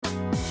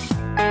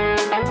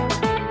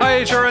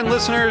HRN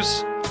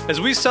listeners.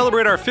 As we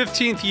celebrate our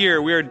 15th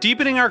year, we are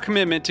deepening our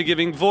commitment to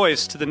giving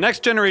voice to the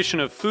next generation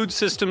of food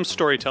systems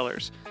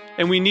storytellers,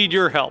 and we need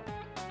your help.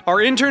 Our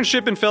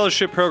internship and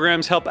fellowship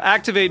programs help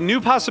activate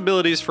new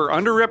possibilities for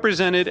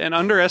underrepresented and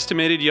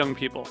underestimated young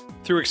people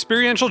through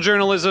experiential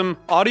journalism,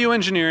 audio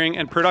engineering,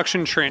 and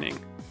production training.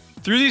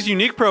 Through these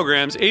unique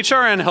programs,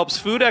 HRN helps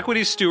food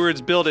equity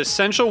stewards build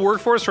essential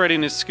workforce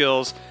readiness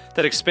skills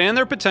that expand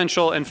their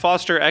potential and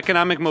foster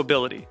economic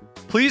mobility.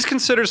 Please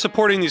consider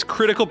supporting these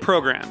critical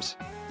programs.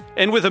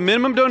 And with a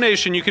minimum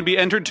donation, you can be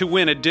entered to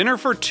win a dinner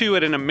for two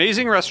at an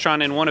amazing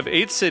restaurant in one of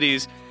 8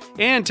 cities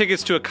and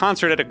tickets to a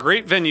concert at a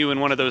great venue in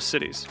one of those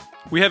cities.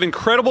 We have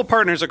incredible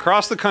partners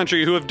across the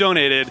country who have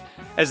donated,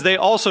 as they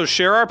also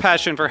share our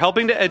passion for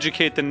helping to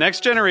educate the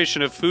next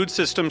generation of food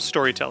systems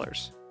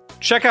storytellers.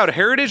 Check out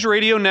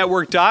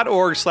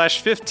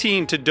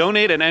heritageradionetwork.org/15 to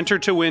donate and enter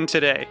to win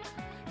today.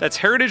 That's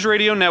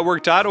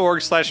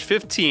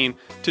heritageradionetwork.org/15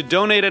 to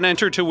donate and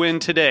enter to win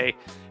today.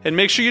 And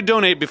make sure you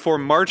donate before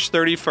March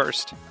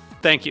 31st.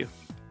 Thank you.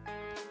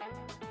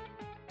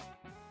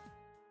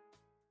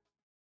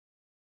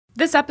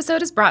 This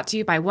episode is brought to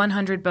you by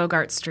 100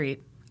 Bogart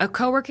Street, a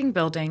co-working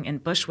building in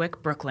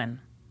Bushwick, Brooklyn.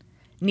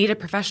 Need a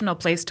professional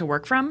place to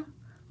work from?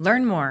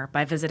 Learn more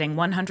by visiting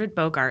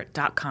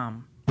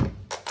 100bogart.com.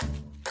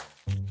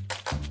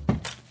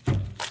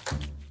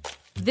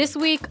 This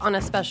week, on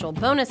a special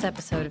bonus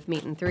episode of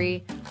Meat and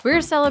Three, we're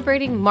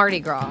celebrating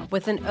Mardi Gras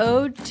with an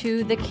ode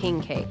to the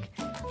king cake,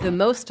 the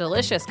most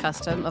delicious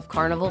custom of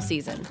carnival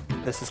season.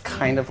 This is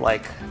kind of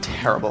like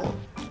terrible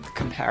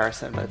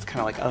comparison, but it's kind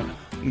of like a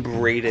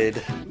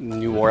braided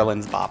New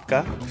Orleans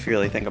babka, if you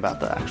really think about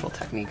the actual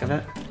technique of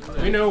it.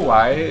 Do you know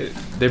why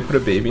they put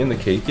a baby in the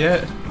cake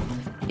yet?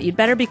 You'd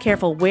better be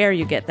careful where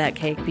you get that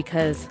cake,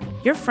 because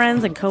your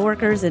friends and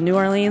coworkers in New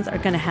Orleans are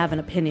going to have an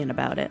opinion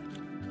about it.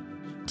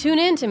 Tune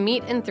in to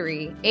Meat and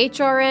Three,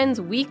 HRN's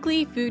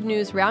weekly food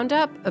news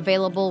roundup,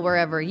 available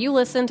wherever you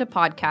listen to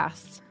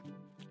podcasts.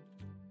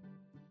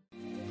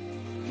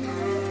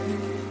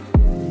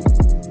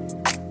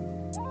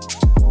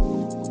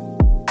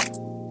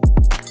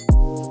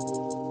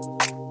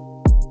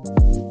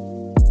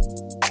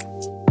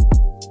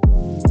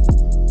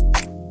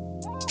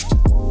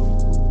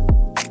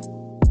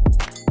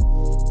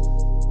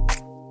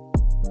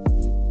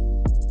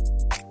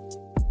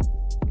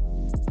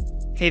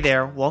 Hey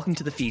there, welcome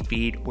to the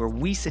Feed, where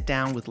we sit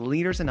down with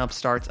leaders and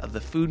upstarts of the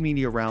food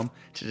media realm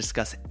to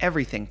discuss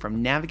everything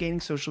from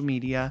navigating social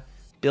media,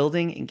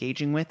 building,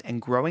 engaging with,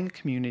 and growing a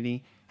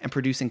community, and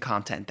producing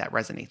content that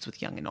resonates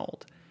with young and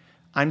old.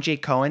 I'm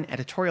Jake Cohen,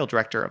 editorial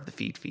director of the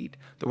Feed,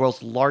 the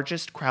world's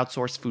largest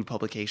crowdsourced food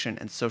publication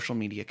and social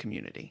media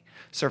community,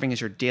 serving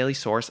as your daily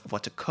source of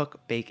what to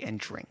cook, bake, and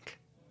drink.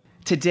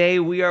 Today,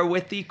 we are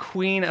with the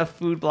queen of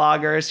food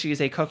bloggers. She is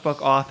a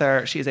cookbook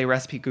author. She is a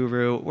recipe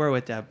guru. We're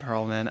with Deb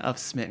Perelman of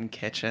Smitten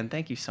Kitchen.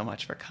 Thank you so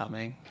much for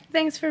coming.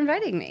 Thanks for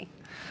inviting me.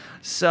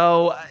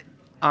 So,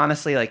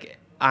 honestly,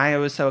 I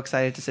was so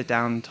excited to sit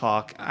down and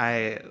talk.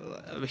 I'm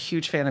a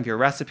huge fan of your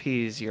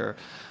recipes, your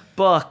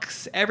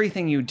books,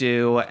 everything you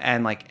do,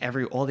 and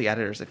all the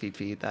editors of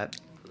Feed that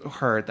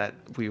heard that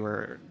we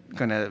were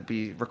going to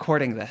be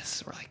recording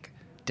this were like,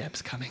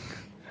 Deb's coming.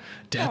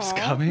 Deb's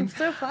coming. I'm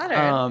so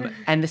flattered.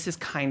 And this is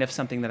kind of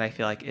something that I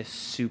feel like is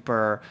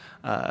super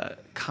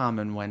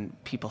common when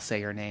people say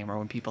your name or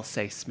when people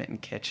say Smitten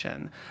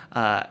Kitchen.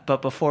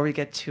 But before we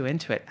get too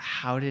into it,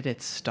 how did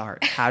it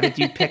start? How did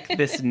you pick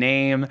this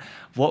name?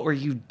 What were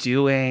you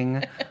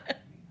doing?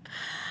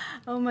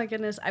 Oh my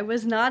goodness, I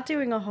was not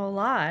doing a whole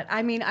lot.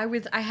 I mean,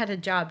 I had a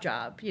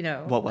job, you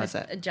know. What was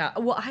it? A job.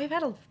 Well, I've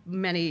had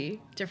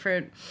many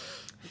different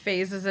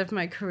phases of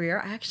my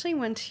career. I actually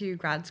went to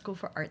grad school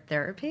for art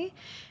therapy,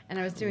 and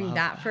I was doing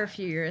that for a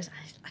few years.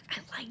 I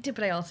liked it,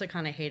 but I also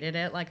kind of hated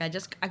it.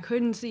 I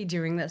couldn't see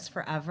doing this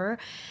forever.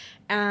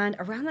 And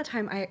around that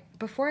time,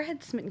 before I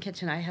had Smitten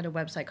Kitchen, I had a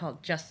website called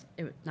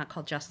not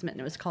called Just Smitten,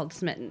 it was called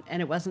Smitten,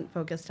 and it wasn't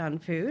focused on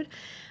food.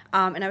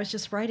 And I was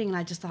just writing, and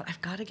I just thought,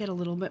 I've got to get a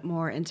little bit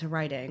more into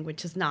writing,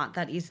 which is not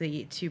that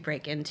easy to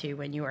break into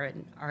when you are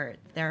an art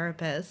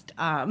therapist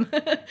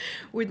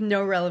with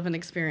no relevant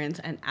experience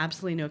and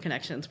absolutely no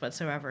connections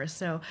whatsoever.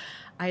 So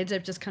I ended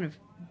up just kind of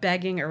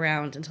begging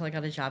around until I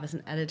got a job as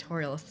an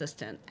editorial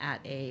assistant at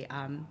a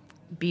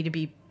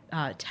B2B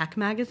tech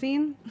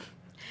magazine.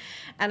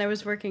 And I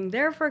was working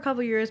there for a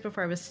couple of years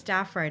before I was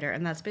staff writer,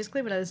 and that's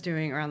basically what I was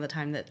doing around the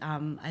time that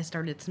I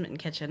started Smitten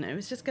Kitchen. And it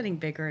was just getting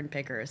bigger and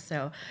bigger,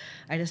 so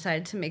I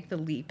decided to make the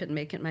leap and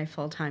make it my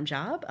full-time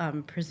job,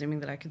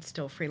 presuming that I could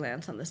still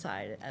freelance on the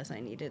side as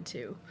I needed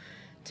to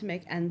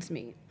make ends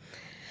meet.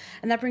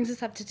 And that brings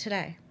us up to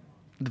today.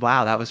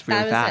 Wow, that was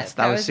really fast.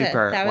 That was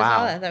super. That was wow.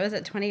 all. That was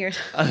it. 20 years,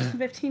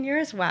 15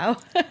 years. Wow.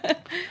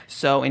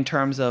 So in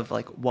terms of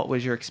like, what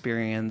was your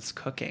experience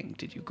cooking?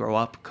 Did you grow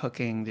up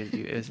cooking?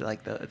 Is it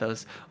like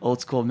those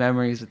old school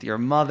memories with your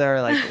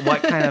mother? Like,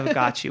 what kind of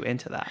got you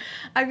into that?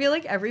 I feel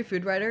like every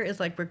food writer is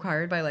like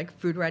required by like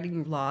food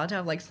writing law to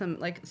have like some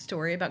like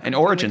story about An cooking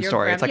origin with your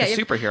story. It's like a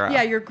superhero.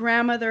 Yeah, your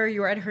grandmother,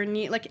 you were at her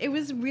knee. Like, it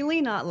was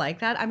really not like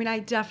that. I mean, I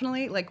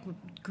definitely like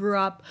grew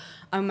up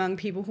among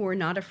people who were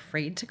not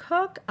afraid to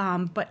cook.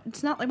 But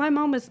it's not like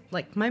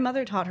my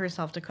mother taught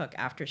herself to cook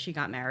after she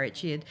got married.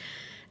 She had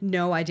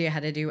no idea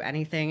how to do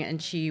anything.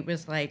 And she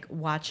was like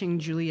watching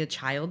Julia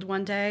Child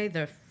one day,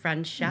 the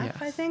French chef, Yes.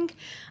 I think,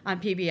 on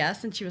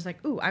PBS. And she was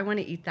like, ooh, I want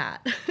to eat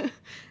that.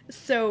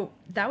 So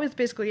that was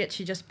basically it.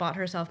 She just bought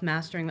herself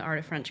Mastering the Art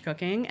of French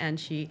Cooking. And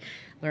she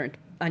learned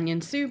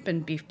onion soup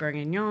and beef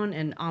bourguignon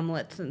and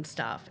omelets and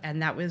stuff.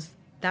 And that was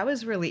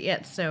really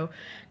it. So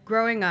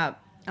growing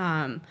up,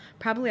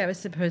 probably I was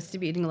supposed to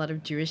be eating a lot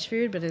of Jewish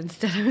food, but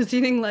instead I was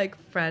eating like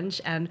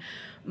French. And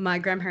my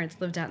grandparents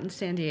lived out in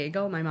San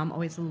Diego. My mom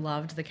always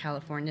loved the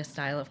California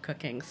style of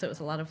cooking. So it was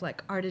a lot of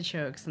like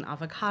artichokes and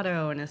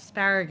avocado and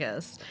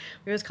asparagus.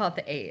 We always call it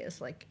the A's,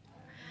 like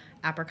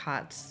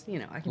apricots. You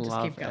know, I can just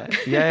keep going.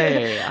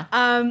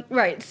 Yeah.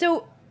 Right.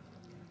 So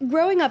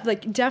growing up,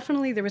 like,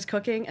 definitely there was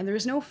cooking and there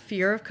was no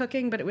fear of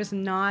cooking, but it was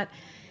not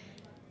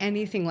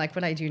anything like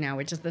what I do now,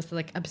 which is this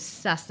like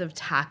obsessive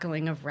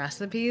tackling of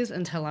recipes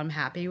until I'm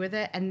happy with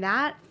it. And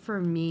that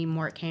for me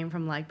more came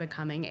from like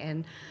becoming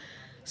an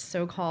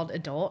so-called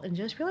adult and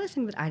just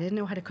realizing that I didn't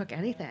know how to cook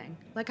anything.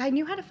 Like, I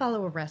knew how to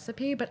follow a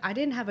recipe, but I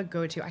didn't have a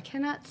go-to. I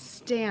cannot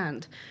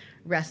stand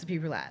recipe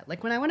roulette.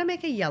 Like, when I want to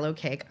make a yellow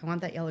cake, I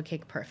want that yellow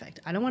cake perfect.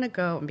 I don't want to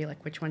go and be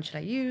like, which one should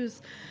I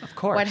use? Of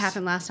course. What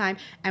happened last time?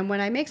 And when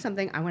I make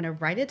something, I want to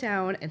write it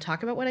down and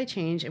talk about what I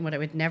changed and what I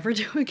would never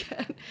do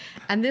again.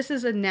 And this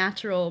is a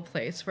natural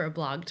place for a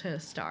blog to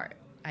start,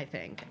 I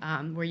think,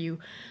 where you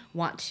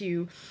want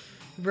to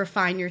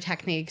refine your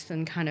techniques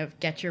and kind of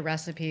get your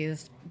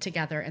recipes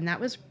together. And that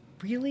was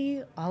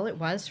really all it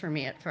was for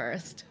me at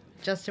first.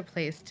 Just a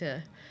place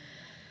to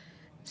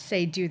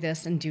say do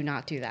this and do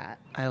not do that.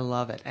 I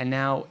love it. And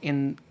now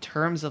in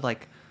terms of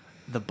like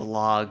the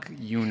blog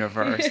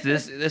universe,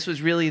 this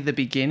was really the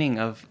beginning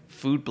of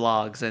food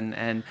blogs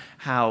and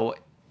how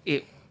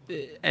it,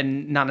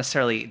 and not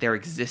necessarily their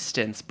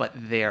existence, but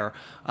their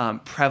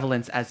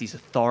prevalence as these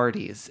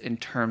authorities in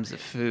terms of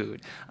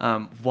food.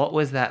 What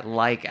was that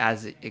like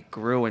as it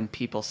grew and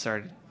people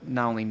started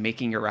not only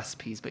making your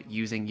recipes, but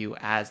using you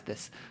as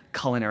this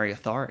culinary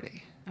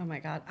authority? Oh my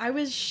God. I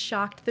was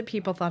shocked that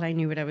people thought I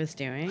knew what I was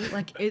doing.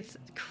 Like, it's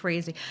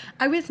crazy.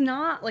 I was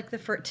not like the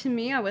first, to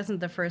me, I wasn't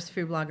the first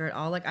food blogger at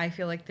all. Like, I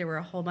feel like there were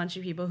a whole bunch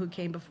of people who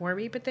came before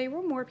me, but they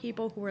were more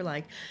people who were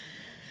like,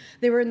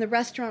 they were in the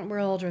restaurant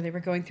world, or they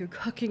were going through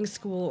cooking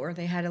school, or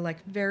they had a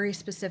like very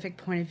specific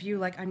point of view.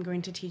 Like, I'm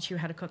going to teach you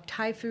how to cook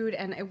Thai food.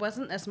 And it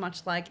wasn't as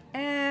much like,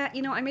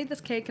 I made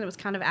this cake and it was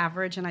kind of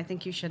average and I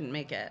think you shouldn't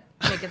make it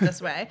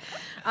this way.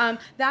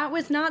 That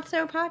was not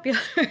so popular.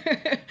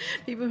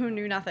 People who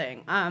knew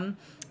nothing.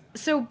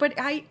 But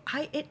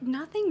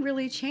nothing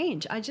really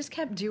changed. I just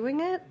kept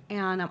doing it.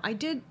 And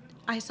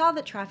I saw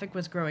that traffic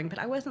was growing, but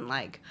I wasn't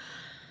like,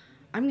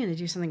 I'm going to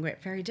do something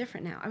very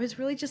different now. I was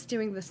really just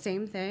doing the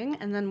same thing.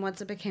 And then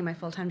once it became my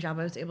full-time job,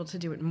 I was able to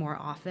do it more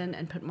often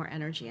and put more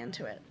energy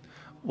into it.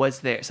 Was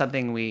there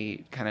something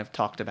we kind of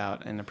talked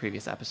about in a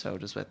previous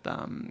episode was with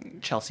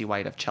Chelsea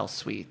White of Chelsea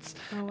Sweets.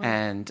 Oh, wow.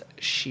 And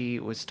she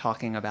was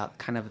talking about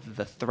kind of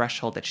the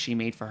threshold that she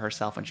made for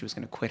herself when she was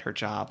going to quit her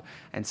job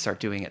and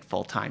start doing it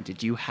full time.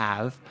 Did you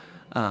have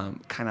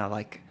kind of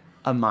like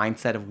a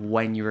mindset of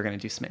when you were going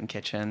to do Smitten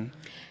Kitchen?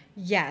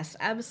 Yes,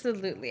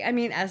 absolutely. I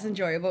mean, as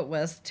enjoyable it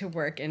was to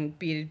work in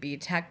B2B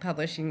tech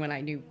publishing when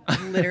I knew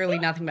literally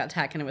nothing about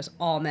tech and it was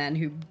all men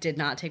who did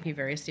not take me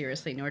very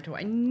seriously, nor do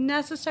I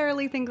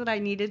necessarily think that I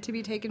needed to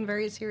be taken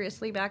very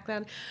seriously back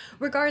then.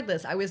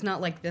 Regardless, I was not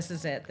like, this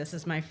is it. This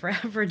is my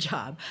forever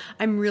job.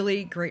 I'm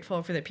really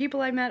grateful for the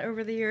people I met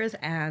over the years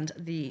and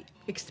the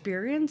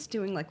experience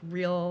doing like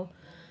real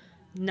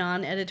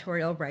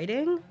non-editorial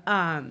writing,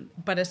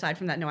 but aside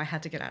from that, no, I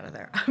had to get out of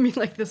there. I mean,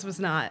 like, this was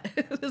not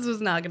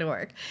going to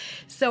work.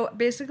 So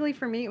basically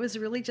for me, it was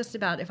really just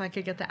about if I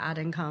could get the ad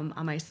income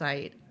on my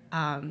site,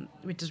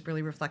 which is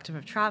really reflective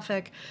of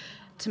traffic,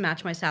 to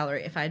match my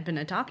salary. If I had been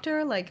a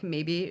doctor, like,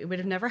 maybe it would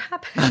have never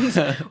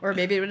happened, or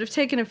maybe it would have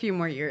taken a few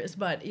more years.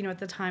 But, at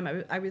the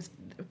time, I was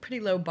a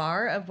pretty low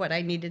bar of what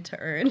I needed to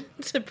earn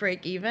to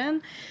break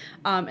even,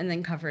 and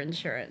then cover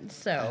insurance.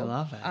 So I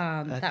love it.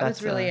 That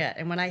was really it.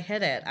 And when I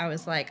hit it, I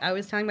was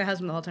telling my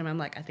husband the whole time, I'm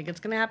like, I think it's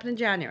going to happen in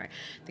January.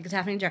 I think it's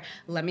happening in January.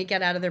 Let me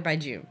get out of there by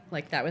June.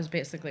 Like, that was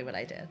basically what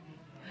I did.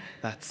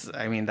 That's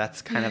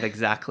kind of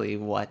exactly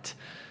what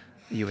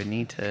you would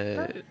need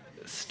to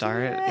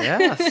start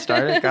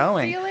it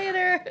going. See you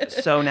later. here.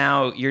 So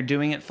now you're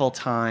doing it full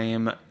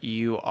time.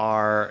 You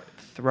are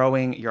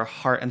throwing your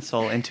heart and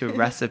soul into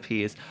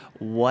recipes.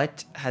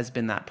 What has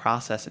been that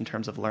process in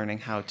terms of learning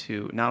how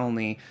to not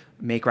only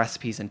make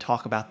recipes and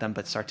talk about them,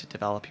 but start to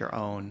develop your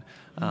own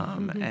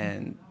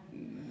and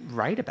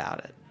write about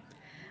it?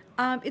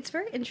 It's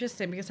very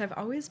interesting because I've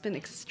always been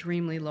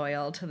extremely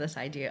loyal to this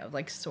idea of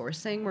like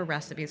sourcing where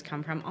recipes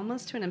come from,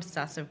 almost to an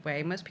obsessive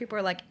way. Most people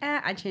are like,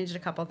 I changed a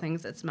couple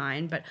things, it's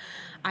mine. But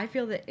I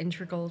feel that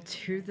integral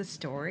to the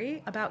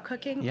story about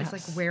cooking is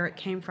like where it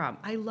came from.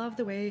 I love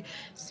the way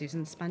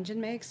Susan Spungen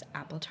makes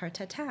apple tart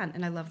tatin,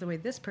 and I love the way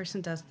this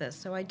person does this.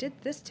 So I did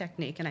this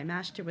technique and I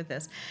mashed it with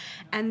this.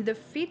 And the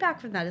feedback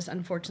from that is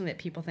unfortunately that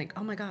people think,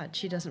 oh my God,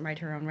 she doesn't write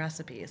her own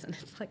recipes. And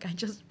it's like, I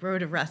just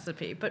wrote a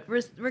recipe. But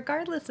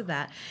regardless of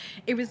that,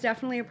 it was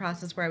definitely a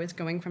process where I was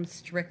going from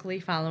strictly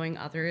following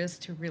others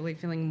to really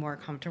feeling more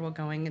comfortable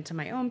going into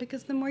my own,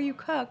 because the more you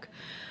cook,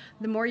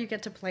 the more you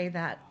get to play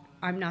that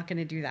I'm not going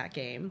to do that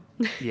game.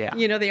 Yeah.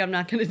 I'm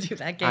not going to do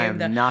that game. I am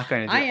not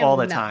going to do it all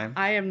the time.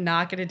 I am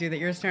not going to do that.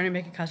 You're starting to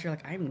make a custard. You're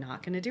like, I'm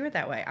not going to do it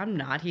that way. I'm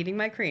not heating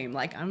my cream.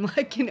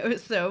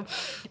 So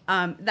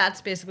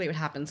that's basically what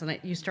happens. And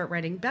you start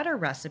writing better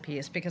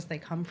recipes because they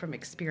come from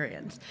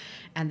experience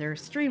and they're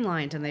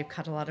streamlined and they've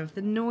cut a lot of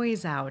the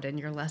noise out and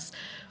you're less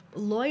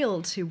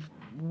loyal to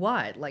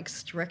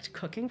strict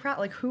cooking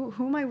who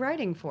am I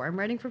writing for? I'm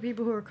writing for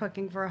people who are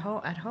cooking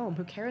at home.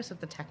 Who cares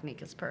if the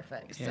technique is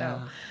perfect?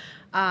 Yeah.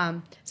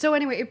 So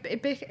anyway,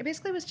 it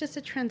basically was just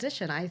a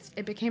transition.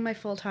 It became my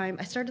full time.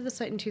 I started the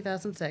site in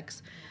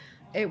 2006.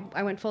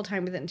 I went full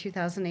time with it in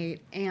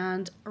 2008,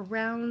 and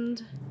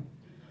around,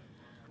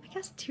 I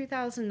guess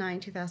 2009,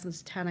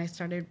 2010, I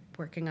started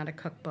working on a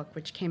cookbook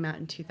which came out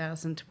in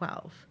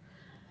 2012.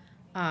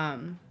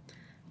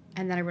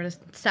 And then I wrote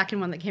a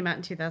second one that came out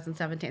in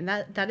 2017.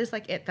 That is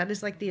like it. That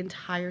is like the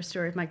entire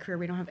story of my career.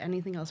 We don't have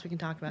anything else we can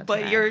talk about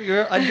But today.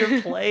 you're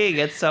underplaying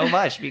it so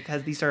much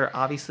because these are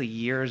obviously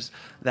years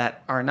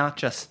that are not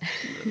just,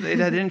 they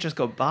didn't just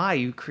go by.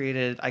 You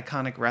created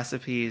iconic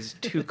recipes,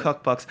 2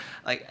 cookbooks.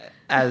 Like,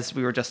 as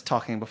we were just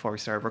talking before we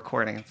started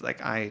recording, it's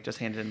like I just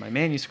handed in my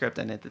manuscript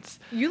and it's...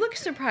 You look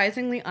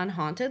surprisingly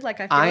unhaunted.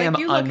 I am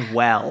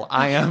unwell.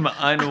 I am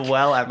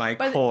unwell at my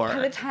core. By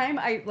the time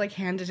I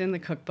handed in the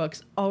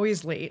cookbooks,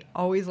 always late,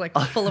 always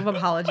full of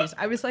apologies.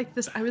 I was like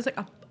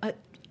a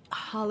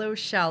hollow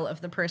shell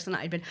of the person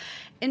I'd been,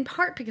 in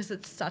part because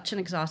it's such an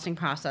exhausting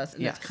process,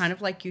 and yes. It's kind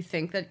of like you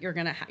think that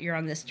you're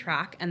on this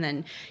track, and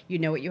then you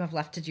know what you have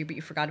left to do, but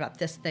you forgot about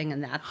this thing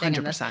and that thing.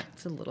 100%.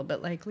 It's a little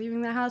bit like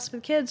leaving the house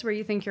with kids, where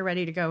you think you're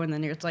ready to go, and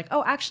then it's like,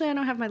 oh, actually, I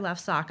don't have my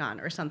left sock on,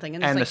 or something,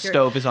 and the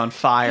stove is on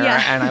fire,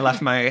 and I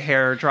left my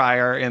hair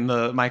dryer in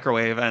the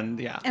microwave,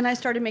 and yeah. And I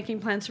started making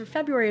plans for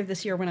February of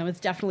this year when I was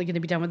definitely going to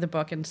be done with the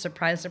book, and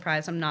surprise,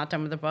 surprise, I'm not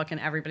done with the book, and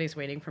everybody's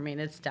waiting for me,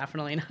 and it's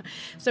definitely not.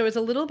 So it's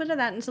a little bit of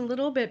that, and it's a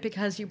little bit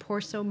because you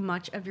pour so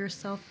much of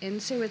yourself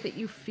into it that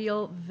you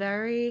feel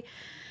very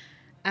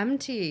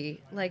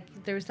empty.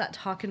 There's that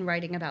talk in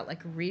writing about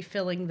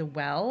refilling the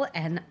well,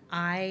 and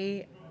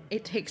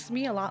it takes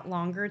me a lot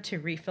longer to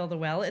refill the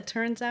well, it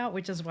turns out,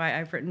 which is why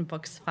I've written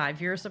books 5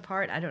 years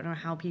apart. I don't know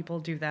how people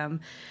do them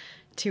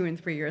 2 and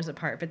 3 years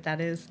apart, but that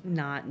is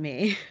not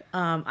me.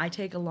 I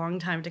take a long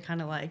time to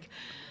kind of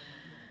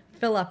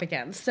fill up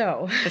again.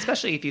 So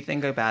especially if you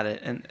think about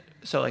it, and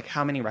so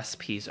how many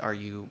recipes are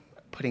you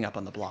putting up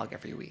on the blog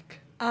every week?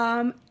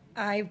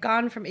 I've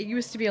gone from, it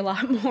used to be a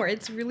lot more.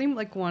 It's really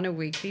 1 a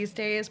week these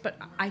days, but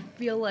I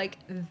feel like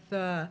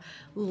the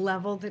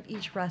level that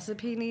each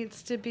recipe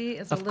needs to be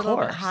is a little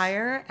bit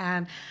higher,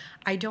 and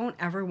I don't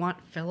ever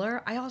want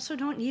filler. I also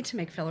don't need to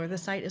make filler. The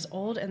site is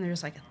old and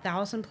there's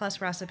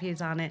 1,000+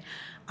 recipes on it.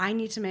 I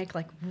need to make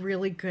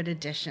really good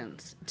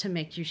additions to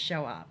make you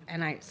show up.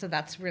 And so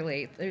that's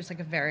really, there's a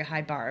very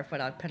high bar of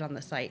what I'll put on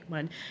the site,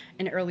 when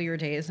in earlier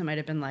days it might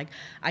have been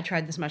I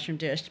tried this mushroom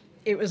dish.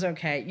 It was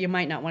okay. You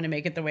might not want to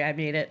make it the way I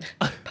made it.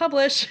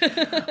 Publish.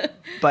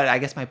 But I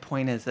guess my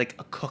point is a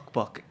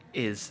cookbook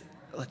is,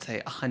 let's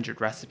say,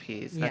 100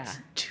 recipes. That's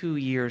 2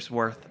 years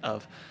worth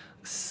of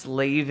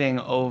slaving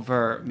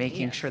over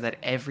making sure that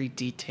every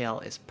detail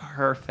is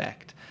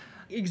perfect.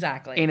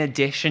 Exactly. In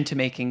addition to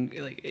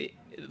making,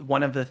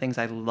 one of the things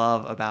I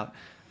love about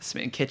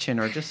Smitten Kitchen,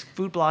 or just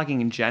food blogging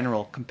in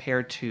general,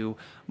 compared to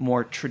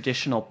more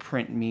traditional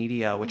print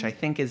media, which I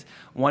think is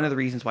one of the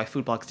reasons why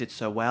food blogs did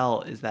so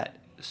well, is that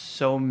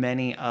so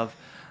many of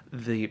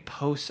the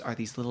posts are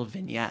these little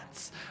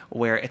vignettes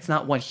where it's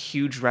not one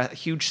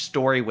huge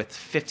story with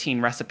 15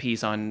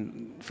 recipes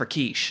for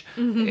quiche.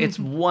 Mm-hmm. It's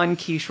one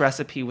quiche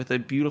recipe with a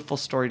beautiful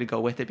story to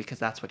go with it, because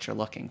that's what you're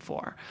looking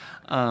for.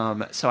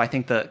 So I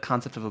think the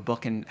concept of a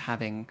book and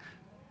having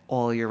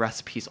all your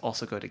recipes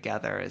also go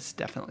together is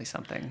definitely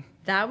something.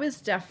 That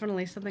was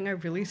definitely something I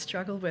really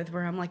struggled with,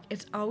 where I'm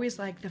it's always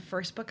the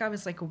first book I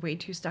was way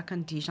too stuck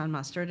on Dijon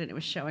mustard, and it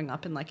was showing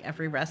up in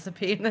every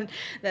recipe. And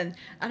then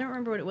I don't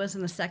remember what it was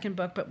in the second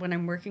book, but when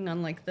I'm working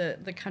on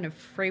the kind of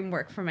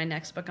framework for my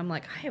next book, I'm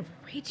I have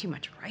way too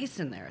much rice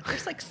in there.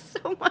 There's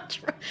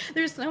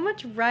so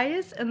much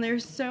rice, and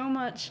there's so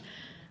much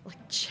like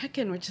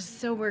chicken, which is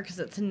so weird because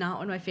it's not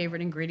one of my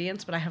favorite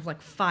ingredients, but I have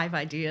like 5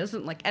 ideas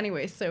and like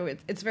anyway, so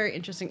it's very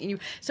interesting. And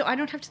so I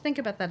don't have to think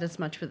about that as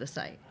much for the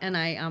site. And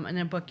I in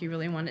a book you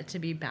really want it to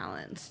be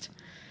balanced.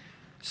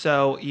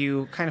 So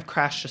you kind of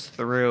crashed us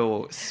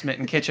through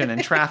Smitten Kitchen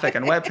and traffic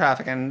and web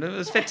traffic, and it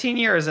was 15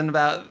 years in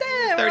about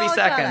 30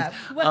 seconds.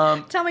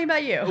 Tell me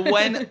about you.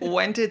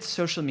 when did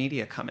social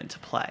media come into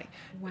play?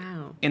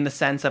 Wow. In the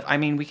sense of, I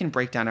mean, we can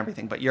break down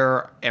everything, but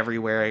you're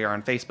everywhere. You're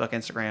on Facebook,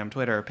 Instagram,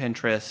 Twitter,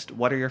 Pinterest.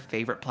 What are your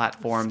favorite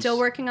platforms? Still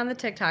working on the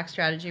TikTok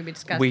strategy. We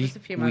discussed this a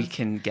few months. We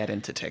can get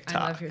into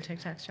TikTok. I love your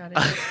TikTok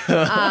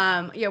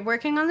strategy.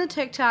 Working on the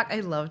TikTok.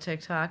 I love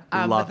TikTok.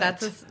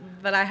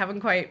 But I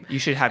haven't quite. You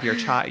should have your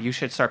child. You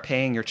should start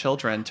paying your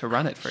children to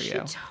run it for you.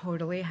 I should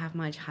totally have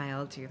my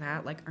child do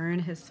that. Like earn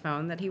his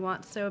phone that he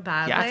wants so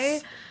badly.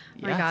 Yes.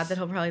 My God, that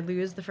he'll probably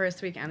lose the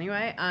first week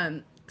anyway.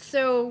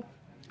 So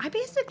I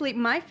basically,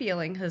 my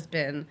feeling has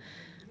been,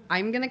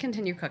 I'm going to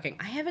continue cooking.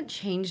 I haven't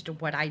changed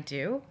what I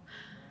do.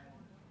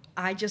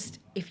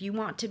 If you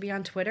want to be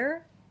on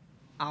Twitter,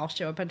 I'll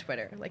show up on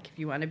Twitter. Like if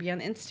you want to be on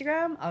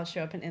Instagram, I'll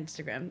show up on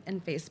Instagram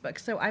and Facebook.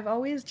 So I've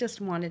always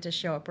just wanted to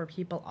show up where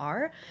people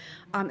are.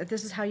 If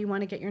this is how you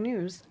want to get your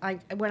news.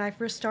 When I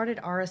first started,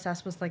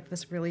 RSS was like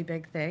this really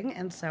big thing.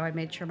 And so I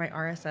made sure my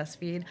RSS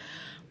feed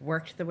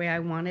worked the way I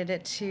wanted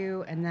it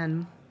to. And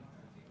then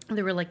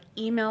there were like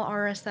email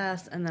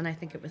RSS, and then I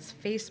think it was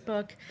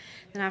Facebook.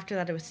 Then after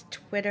that, it was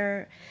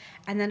Twitter,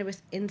 and then it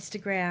was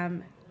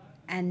Instagram,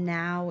 and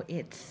now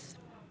it's,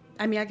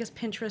 I guess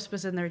Pinterest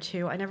was in there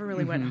too. I never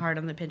really went hard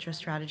on the Pinterest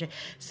strategy.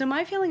 So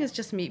my feeling is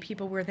just meet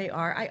people where they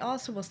are. I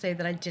also will say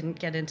that I didn't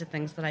get into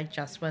things that I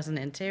just wasn't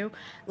into.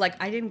 Like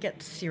I didn't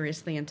get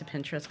seriously into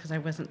Pinterest because I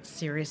wasn't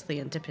seriously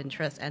into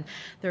Pinterest. And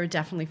there are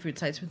definitely food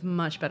sites with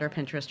much better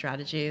Pinterest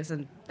strategies,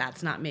 and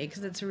that's not me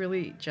because it's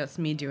really just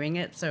me doing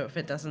it. So if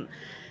it doesn't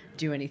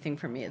do anything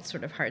for me, it's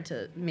sort of hard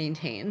to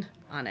maintain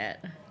on it.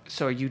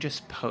 So are you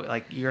just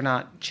you're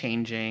not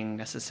changing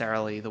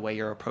necessarily the way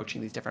you're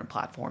approaching these different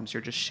platforms.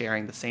 You're just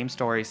sharing the same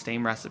stories,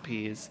 same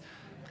recipes.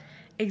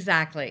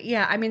 Exactly.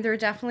 Yeah. There are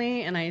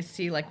definitely, and I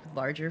see like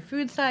larger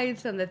food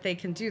sites and that they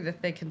can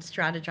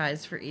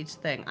strategize for each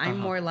thing. I'm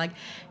more like,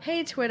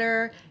 hey,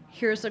 Twitter,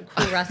 here's a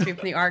cool recipe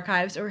from the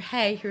archives, or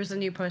hey, here's a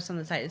new post on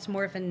the site. It's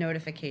more of a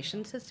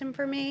notification system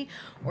for me,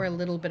 or a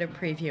little bit of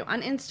preview.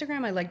 On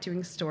Instagram, I like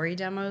doing story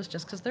demos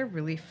just because they're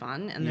really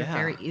fun and they're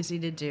very easy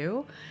to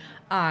do.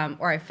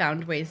 Or I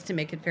found ways to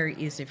make it very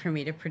easy for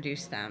me to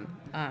produce them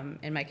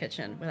in my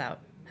kitchen without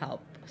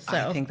help.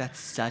 So I think that's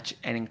such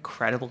an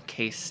incredible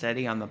case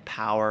study on the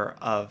power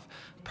of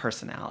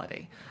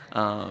personality.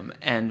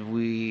 And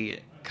we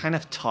kind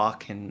of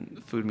talk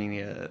in food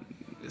media,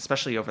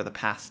 especially over the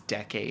past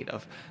decade,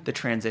 of the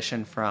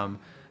transition from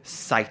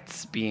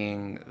sites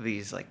being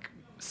these like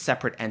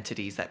separate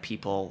entities that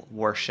people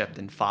worshiped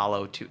and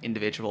follow to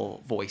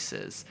individual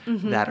voices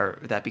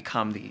that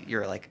become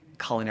your like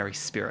culinary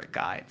spirit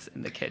guides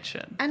in the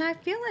kitchen. And I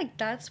feel like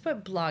that's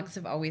what blogs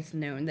have always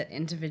known, that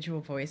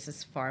individual voice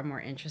is far more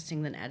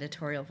interesting than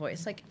editorial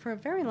voice. Like for a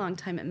very long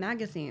time at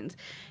magazines,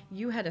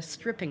 you had a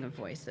stripping of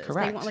voices.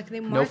 Correct.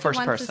 No first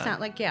person. To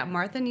sound like,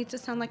 Martha needs to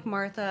sound like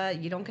Martha.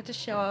 You don't get to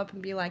show up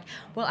and be like,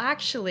 well,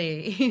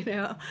 actually,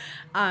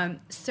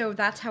 So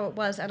that's how it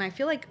was. And I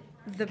feel like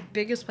the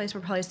biggest place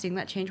we're probably seeing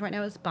that change right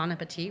now is Bon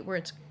Appetit, where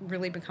it's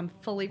really become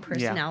fully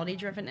personality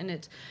driven, and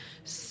it's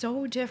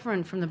so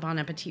different from the Bon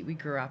Appetit we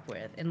grew up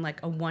with in like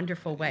a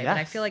wonderful way. Yes. But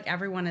I feel like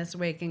everyone is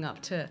waking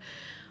up to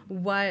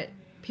what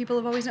people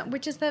have always known,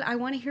 which is that I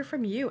want to hear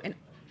from you. And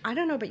I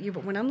don't know about you,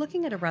 but when I'm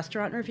looking at a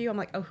restaurant review, I'm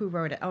like, oh, who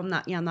wrote it? Oh, I'm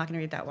not going to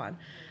read that one.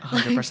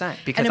 100%.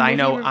 Because I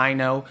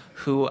know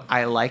who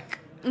I like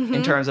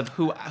in terms of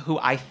who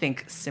I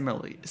think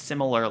similarly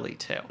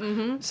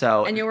to.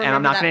 So, and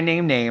I'm not going to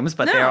name names,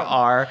 but there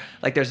are,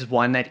 like, there's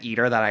one at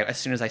Eater that as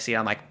soon as I see it,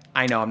 I'm like,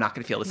 I know I'm not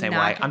going to feel the same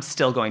way. I'm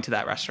still going to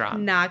that restaurant.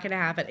 Not going to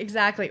happen.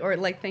 Exactly. Or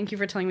like, thank you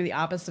for telling me the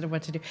opposite of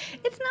what to do.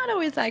 It's not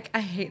always like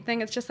a hate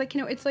thing. It's just like,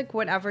 it's like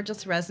whatever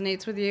just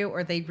resonates with you,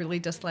 or they really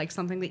dislike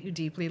something that you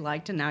deeply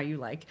liked and now you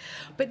like.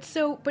 But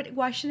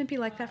why shouldn't it be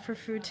like that for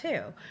food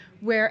too?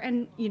 Where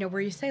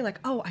you say like,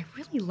 oh, I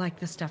really like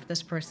the stuff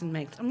this person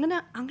makes.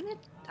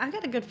 I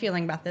got a good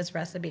feeling about this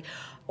recipe.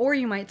 Or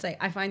you might say,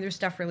 I find their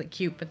stuff really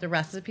cute, but the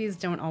recipes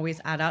don't always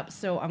add up.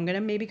 So I'm going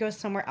to maybe go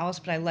somewhere else,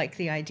 but I like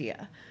the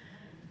idea.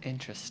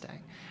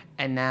 Interesting.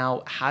 And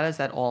now, how does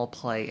that all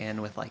play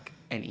in with like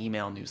an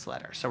email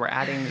newsletter? So we're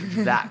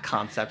adding that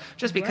concept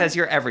just because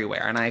you're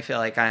everywhere. And I feel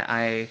like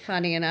I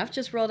funny enough,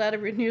 just rolled out a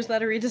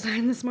newsletter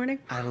redesign this morning.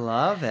 I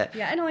love it.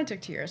 Yeah, it only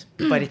took 2 years.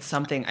 But it's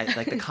something,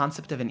 like the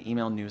concept of an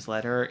email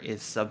newsletter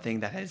is something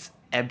that has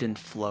ebbed and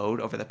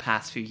flowed over the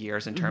past few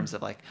years in terms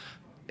of like,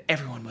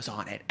 everyone was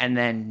on it, and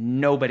then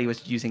nobody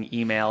was using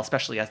email,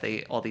 especially as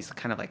all these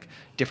kind of like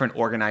different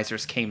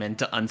organizers came in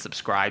to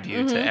unsubscribe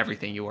you to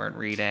everything you weren't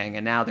reading.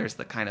 And now there's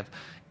the kind of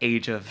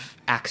age of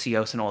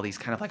Axios and all these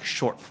kind of like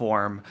short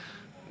form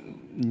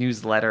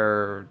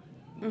newsletter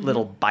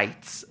little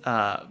bites.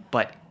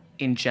 But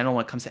in general,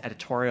 when it comes to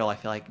editorial, I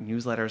feel like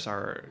newsletters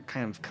are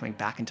kind of coming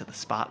back into the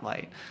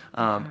spotlight.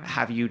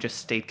 Have you just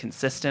stayed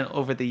consistent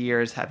over the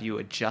years? Have you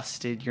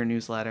adjusted your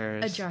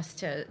newsletters?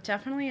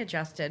 Definitely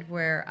adjusted,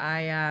 where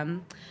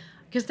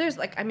because there's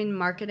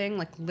marketing,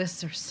 like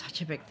lists are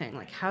such a big thing.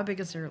 Like, how big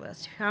is your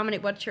list?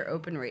 What's your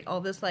open rate?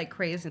 All this like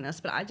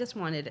craziness. But I just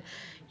wanted,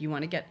 you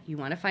want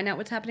to find out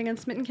what's happening on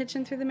Smitten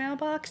Kitchen through the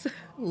mailbox?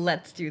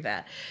 Let's do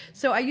that.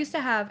 So I used to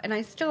have, and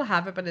I still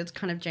have it, but it's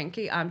kind of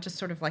janky. Just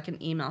sort of like an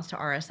emails to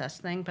RSS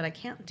thing, but I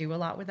can't do a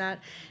lot with that.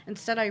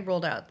 Instead, I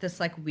rolled out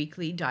this like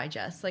weekly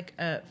digest, I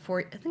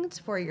think it's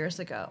 4 years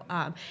ago.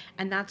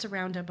 And that's a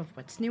roundup of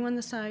what's new on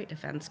the site,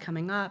 events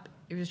coming up.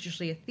 It was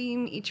usually a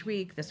theme each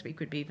week. This week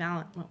would be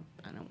I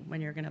don't know when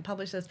you're going to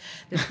publish this.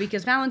 This week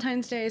is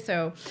Valentine's Day,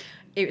 so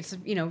it's,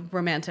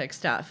 romantic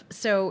stuff.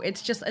 So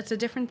it's a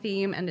different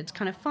theme, and it's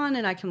kind of fun,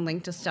 and I can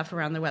link to stuff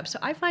around the web. So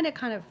I find it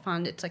kind of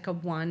fun. It's like a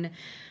 1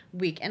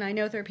 week, and I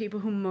know there are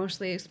people who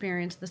mostly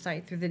experience the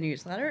site through the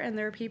newsletter, and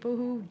there are people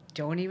who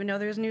don't even know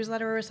there's a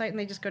newsletter or a site, and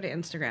they just go to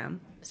Instagram.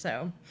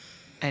 So,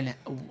 and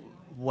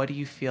what do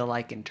you feel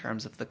like in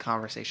terms of the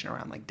conversation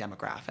around like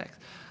demographics?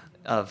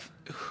 Of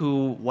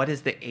what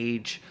is the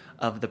age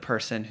of the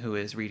person who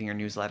is reading your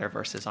newsletter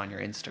versus on your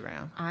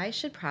Instagram? I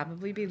should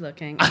probably be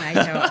looking, and I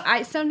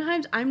don't.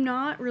 Sometimes I'm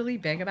not really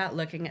big about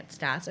looking at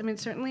stats. I mean,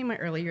 certainly in my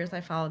early years,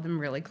 I followed them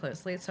really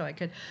closely so I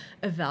could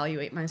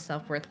evaluate my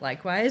self-worth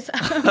likewise.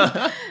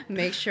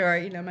 Make sure,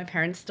 my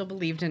parents still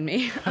believed in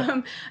me.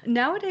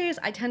 Nowadays,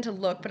 I tend to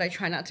look, but I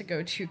try not to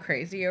go too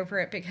crazy over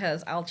it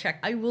because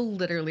I will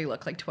literally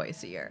look like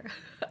twice a year.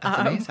 That's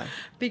amazing.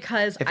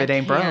 Because if it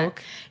ain't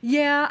broke.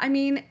 Yeah, I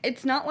mean,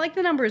 it's not like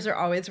the numbers are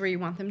always where you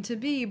want them to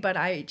be, but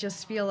I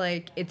just feel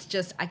like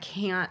I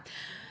can't.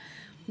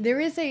 There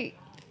is a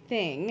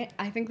thing,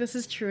 I think this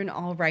is true in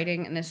all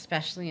writing and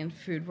especially in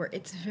food, where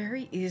it's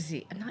very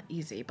easy, not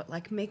easy, but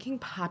like making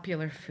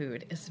popular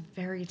food is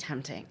very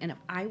tempting. And if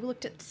I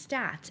looked at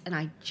stats and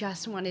I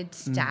just wanted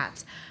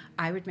stats,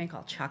 I would make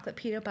all chocolate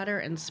peanut butter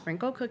and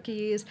sprinkle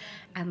cookies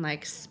and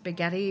like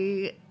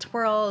spaghetti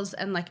twirls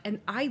and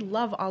I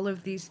love all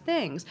of these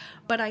things.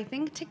 But I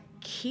think to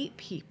keep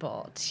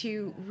people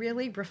to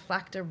really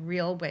reflect a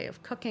real way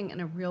of cooking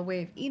and a real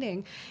way of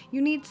eating,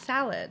 you need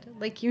salad.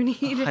 Like you need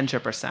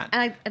 100%.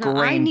 And Grain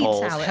I need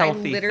bowls, salad.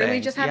 healthy I literally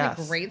things. just had Yes.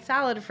 a great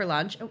salad for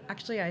lunch. Oh,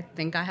 actually, I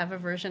think I have a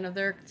version of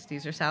their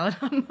Caesar salad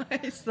on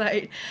my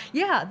site.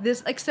 Yeah,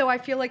 so I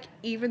feel like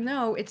even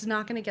though it's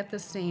not going to get the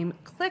same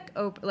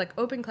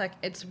open click,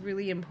 it's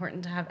really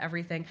important to have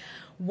everything.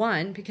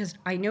 1, because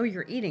I know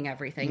you're eating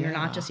everything. Yeah. You're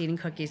not just eating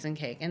cookies and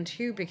cake. And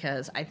 2,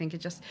 because I think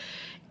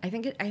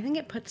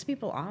it puts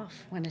people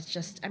off when it's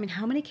just, I mean,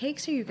 how many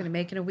cakes are you going to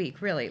make in a week?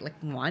 Really? Like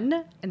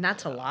 1? And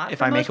that's a lot.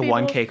 If I make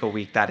one cake a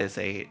week, that is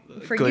a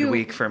good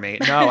week for me.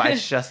 No,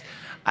 it's just,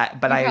 I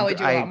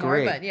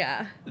agree. More, but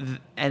yeah.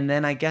 And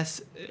then I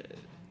guess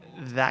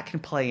that can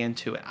play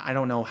into it. I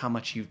don't know how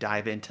much you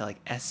dive into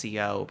like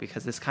SEO,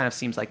 because this kind of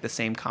seems like the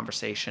same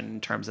conversation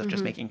in terms of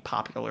just making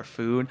popular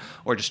food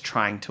or just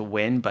trying to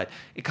win. But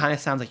it kind of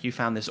sounds like you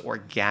found this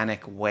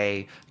organic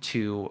way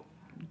to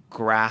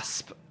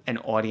grasp an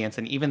audience.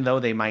 And even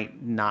though they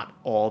might not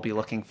all be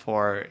looking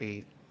for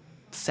a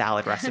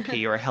salad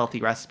recipe or a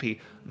healthy recipe,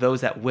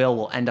 those that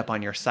will end up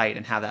on your site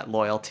and have that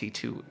loyalty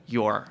to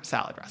your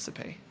salad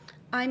recipe.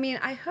 I mean,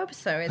 I hope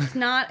so. It's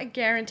not a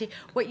guarantee.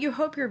 What you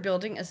hope you're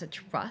building is a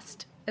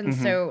trust. And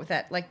so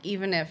that, like,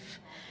 even if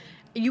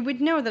you would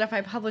know that if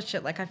I publish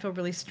it, like, I feel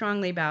really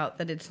strongly about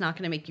that it's not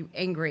going to make you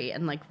angry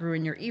and, like,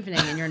 ruin your evening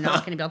and you're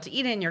not going to be able to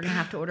eat it and you're going to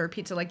have to order a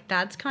pizza. Like,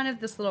 that's kind of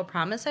this little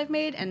promise I've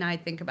made, and I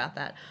think about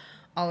that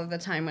all of the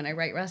time when I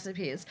write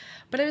recipes.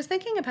 But I was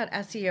thinking about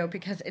SEO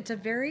because it's a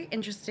very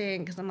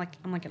interesting, because I'm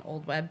like an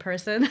old web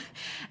person.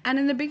 And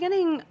in the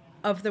beginning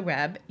of the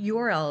web,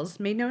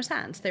 URLs made no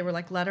sense. They were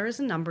like letters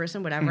and numbers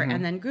and whatever.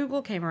 And then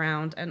Google came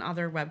around and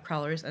other web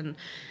crawlers, and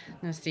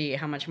let's see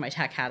how much of my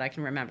tech hat I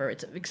can remember.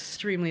 It's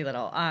extremely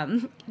little.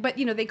 But,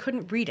 they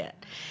couldn't read it.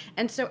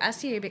 And so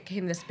SEO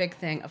became this big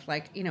thing of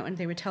like, and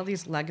they would tell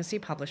these legacy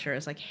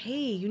publishers like,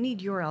 hey, you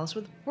need URLs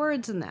with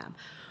words in them.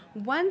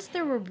 Once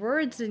there were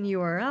words in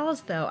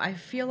URLs, though, I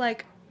feel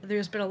like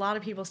there's been a lot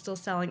of people still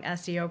selling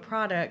SEO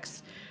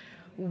products,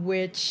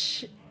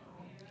 which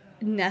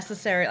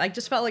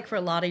just felt like for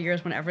a lot of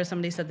years, whenever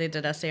somebody said they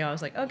did SEO, I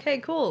was like, okay,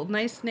 cool,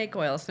 nice snake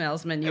oil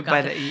salesman, you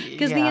got it.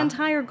 Because the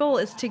entire goal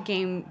is to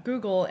game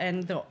Google,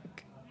 and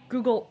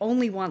Google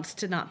only wants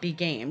to not be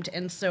gamed.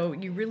 And so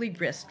you really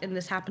risk, and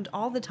this happened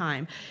all the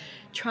time,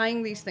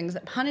 trying these things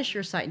that punish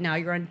your site. Now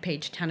you're on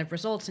page 10 of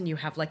results and you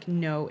have like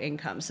no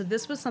income. So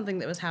this was something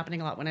that was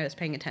happening a lot when I was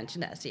paying attention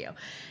to SEO.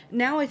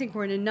 Now I think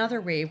we're in another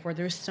wave where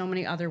there's so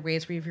many other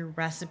ways where you have your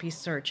recipe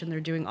search and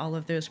they're doing all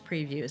of those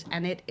previews.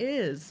 And it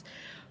is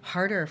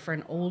harder for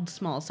an old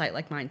small site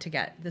like mine to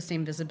get the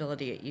same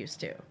visibility it used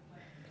to.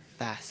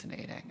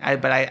 Fascinating.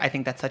 But I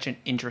think that's such an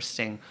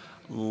interesting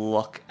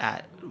look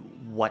at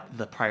what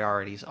the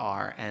priorities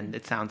are, and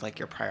it sounds like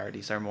your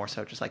priorities are more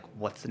so just like,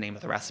 what's the name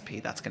of the recipe?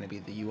 That's going to be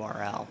the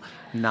URL,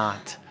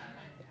 not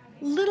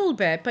Little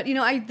bit, but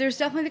there's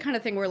definitely the kind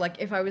of thing where like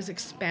if I was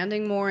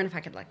expanding more and if I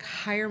could like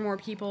hire more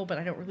people, but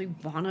I don't really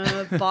want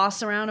to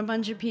boss around a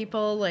bunch of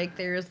people, like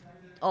there's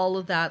all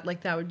of that,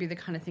 like that would be the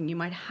kind of thing you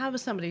might have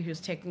somebody who's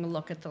taking a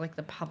look at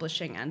the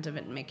publishing end of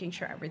it and making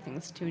sure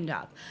everything's tuned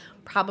up.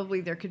 Probably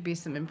there could be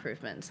some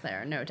improvements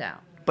there, no doubt.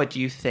 But do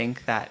you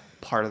think that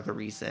part of the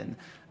reason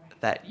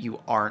that you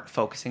aren't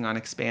focusing on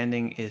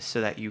expanding is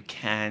so that you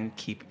can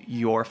keep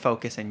your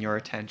focus and your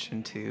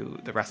attention to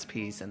the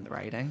recipes and the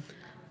writing?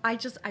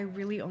 I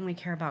really only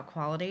care about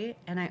quality,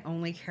 and I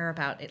only care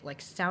about it like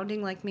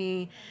sounding like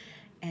me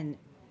and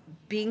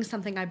being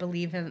something I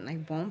believe in, and I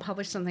won't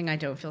publish something I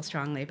don't feel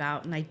strongly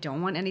about, and I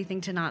don't want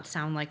anything to not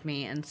sound like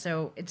me. And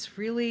so it's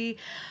really,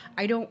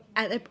 I don't,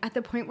 at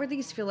the point where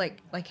these feel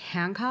like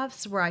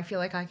handcuffs, where I feel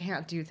like I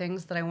can't do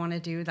things that I want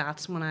to do,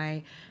 that's when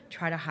I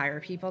try to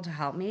hire people to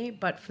help me.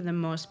 But for the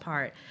most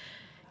part,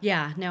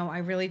 yeah, no, I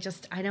really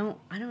just, I don't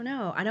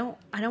know. I don't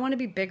want to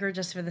be bigger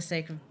just for the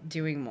sake of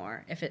doing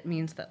more, if it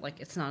means that like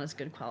it's not as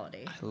good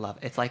quality. I love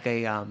it. It's like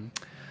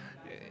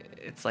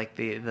it's like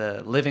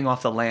the living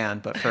off the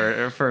land, but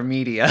for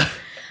media.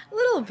 A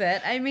little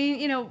bit. I mean,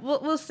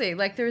 we'll see.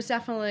 Like, there's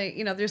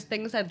definitely, there's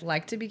things I'd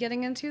like to be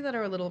getting into that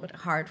are a little bit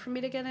hard for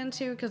me to get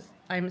into because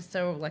I'm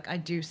so, like, I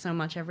do so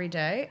much every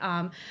day.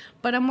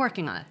 But I'm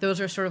working on it.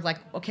 Those are sort of like,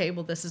 okay,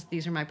 well,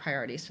 these are my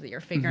priorities for the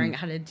year, figuring out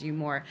how to do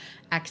more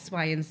X,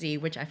 Y, and Z,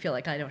 which I feel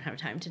like I don't have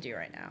time to do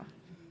right now.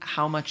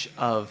 How much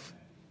of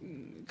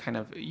kind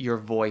of your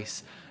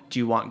voice do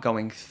you want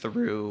going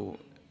through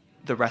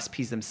the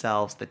recipes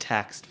themselves, the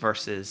text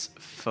versus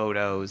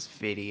photos,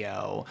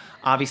 video?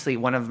 Obviously,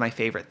 one of my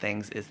favorite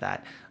things is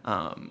that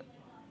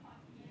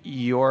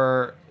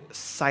your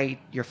site,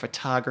 your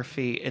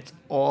photography, it's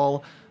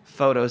all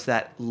photos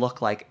that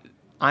look like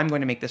I'm going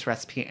to make this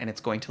recipe and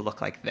it's going to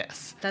look like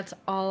this. That's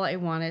all I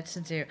wanted to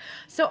do.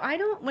 So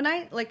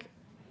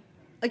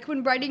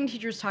when writing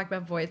teachers talk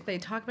about voice, they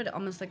talk about it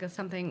almost like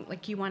something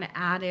like you want to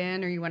add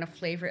in or you want to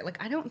flavor it.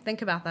 Like, I don't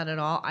think about that at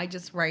all. I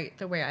just write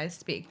the way I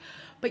speak.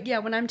 But yeah,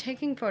 when I'm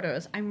taking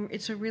photos,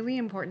 it's really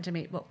important to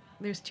me. Well,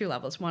 there's two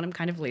levels. One, I'm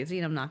kind of lazy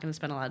and I'm not going to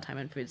spend a lot of time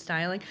on food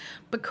styling.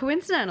 But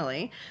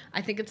coincidentally,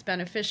 I think it's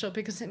beneficial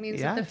because it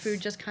means that the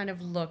food just kind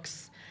of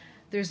looks...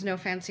 There's no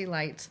fancy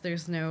lights.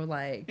 There's no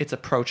like... It's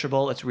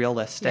approachable. It's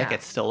realistic. Yeah.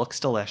 It still looks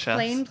delicious.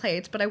 Plain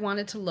plates, but I want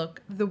it to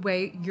look the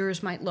way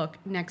yours might look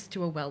next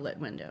to a well-lit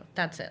window.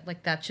 That's it.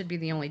 Like, that should be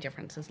the only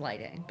difference is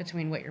lighting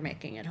between what you're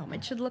making at home.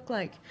 It should look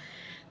like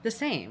the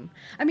same.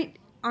 I mean,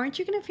 aren't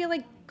you going to feel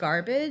like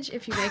garbage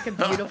if you make a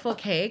beautiful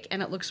cake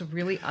and it looks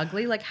really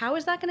ugly? Like, how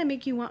is that going to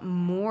make you want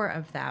more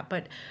of that?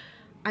 But,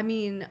 I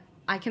mean...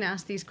 I can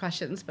ask these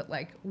questions, but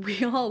like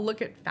we all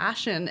look at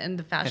fashion and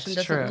the fashion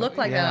doesn't look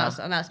like that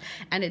on us,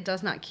 and it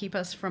does not keep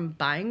us from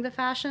buying the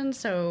fashion.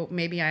 So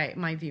maybe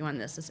my view on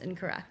this is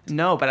incorrect.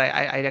 No, but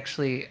I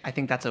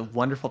think that's a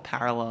wonderful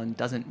parallel and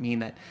doesn't mean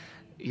that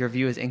your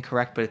view is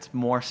incorrect, but it's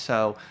more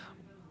so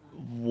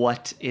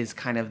what is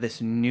kind of this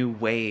new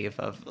wave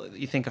of,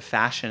 you think of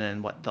fashion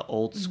and what the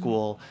old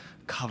school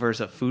covers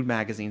of food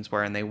magazines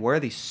were, and they were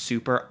these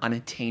super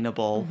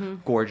unattainable,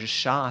 gorgeous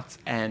shots,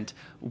 and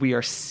we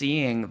are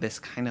seeing this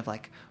kind of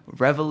like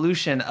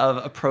revolution of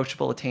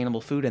approachable,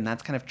 attainable food, and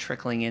that's kind of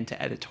trickling into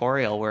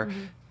editorial where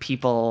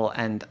people,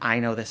 and I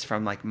know this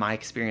from like my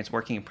experience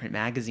working in print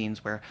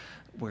magazines, where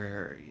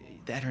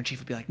the editor-in-chief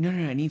would be like, no,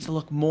 it needs to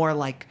look more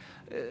like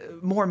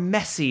more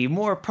messy,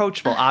 more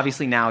approachable.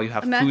 Obviously now you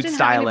have food stylists. Imagine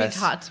having to be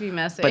taught to be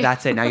messy. But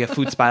that's it. Now you have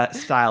food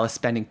stylists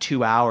spending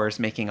 2 hours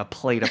making a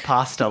plate of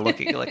pasta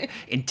looking like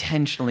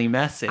intentionally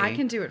messy. I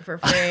can do it for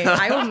free.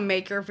 I will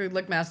make your food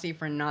look messy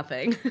for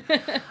nothing.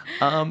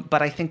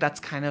 But I think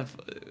that's kind of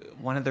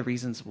one of the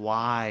reasons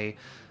why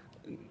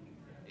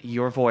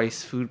your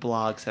voice, food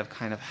blogs have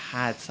kind of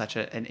had such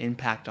an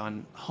impact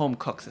on home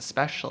cooks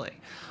especially.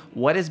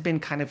 What has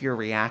been kind of your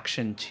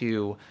reaction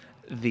to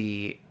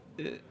the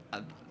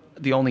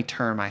only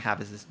term I have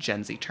is this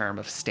Gen Z term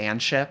of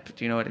stanship.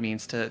 Do you know what it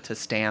means to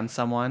stan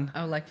someone?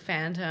 Oh, like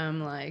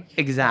phantom, like...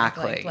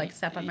 Exactly. Like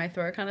step on my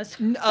throat kind of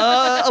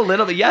stuff? A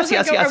little bit. Yes.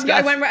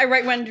 I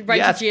went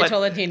right to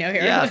Giotto-Latino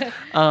here. Yes.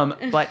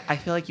 But I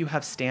feel like you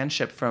have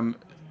stanship from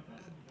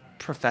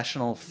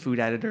professional food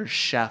editors,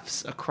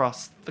 chefs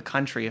across the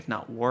country, if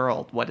not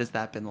world. What has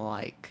that been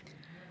like?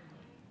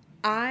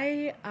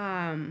 I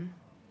am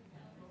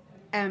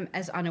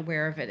as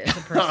unaware of it as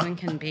a person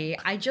can be.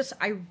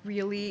 I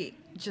really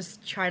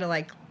just try to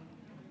like,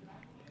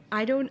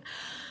 I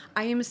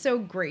am so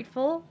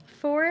grateful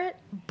for it,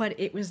 but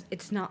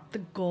it's not the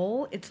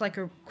goal. It's like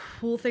a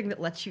cool thing that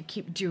lets you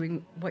keep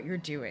doing what you're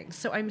doing.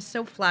 So I'm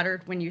so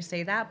flattered when you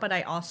say that, but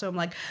I also am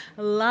like,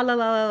 la la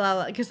la la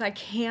la, because I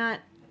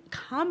can't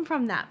come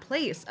from that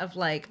place of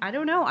like, I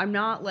don't know, I'm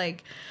not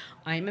like,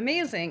 I'm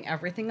amazing,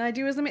 everything I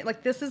do is amazing.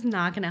 Like, this is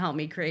not going to help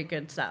me create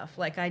good stuff.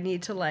 Like, I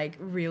need to like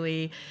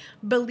really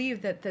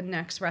believe that the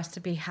next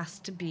recipe has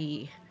to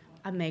be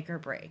a make or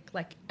break.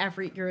 Like,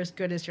 you're as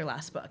good as your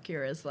last book.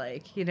 You're as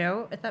like,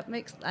 if that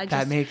makes...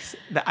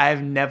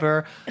 I've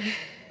never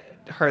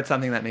heard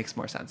something that makes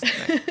more sense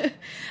to me.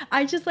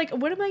 I just like,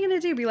 what am I going to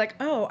do? Be like,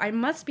 oh, I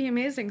must be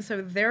amazing.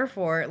 So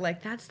therefore,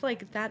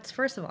 that's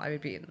first of all, I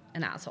would be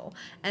an asshole.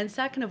 And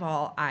second of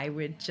all, I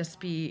would just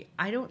be,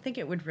 I don't think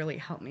it would really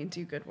help me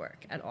do good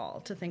work at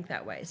all to think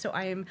that way. So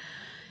I am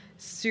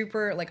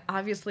super, like,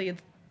 obviously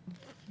it's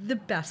the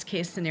best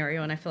case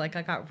scenario. And I feel like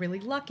I got really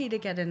lucky to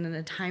get in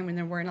a time when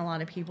there weren't a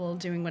lot of people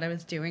doing what I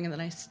was doing. And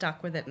then I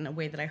stuck with it in a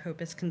way that I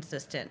hope is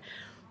consistent.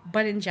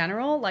 But in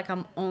general, like,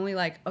 I'm only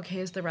like,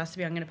 okay, is the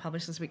recipe I'm going to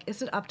publish this week,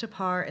 is it up to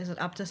par? Is it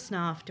up to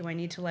snuff? Do I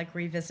need to, like,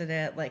 revisit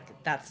it? Like,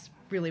 that's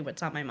really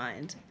what's on my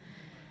mind.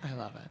 I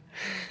love it.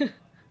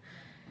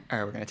 All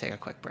right, we're going to take a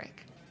quick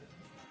break.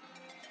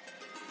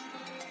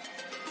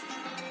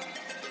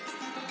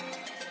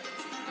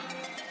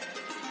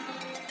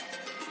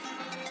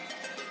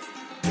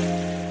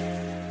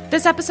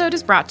 This episode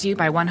is brought to you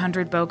by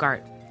 100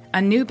 Bogart,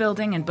 a new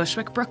building in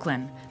Bushwick,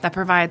 Brooklyn that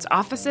provides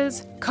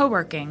offices,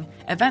 co-working,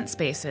 event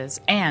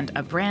spaces, and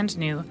a brand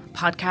new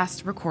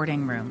podcast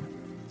recording room.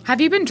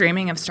 Have you been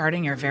dreaming of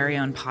starting your very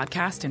own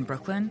podcast in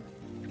Brooklyn?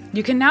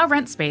 You can now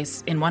rent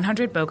space in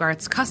 100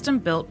 Bogart's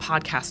custom-built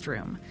podcast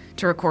room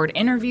to record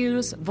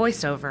interviews,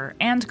 voiceover,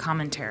 and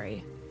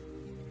commentary.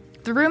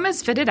 The room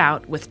is fitted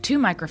out with 2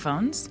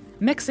 microphones,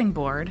 mixing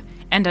board,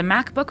 and a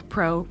MacBook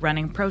Pro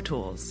running Pro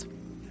Tools.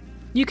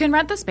 You can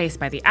rent the space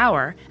by the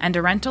hour, and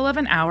a rental of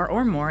an hour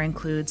or more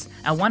includes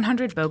a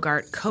 100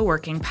 Bogart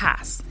co-working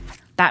pass.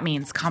 That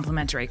means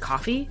complimentary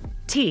coffee,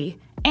 tea,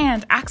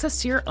 and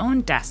access to your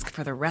own desk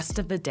for the rest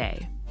of the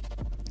day.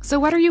 So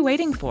what are you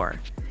waiting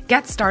for?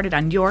 Get started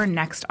on your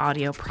next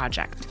audio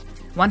project.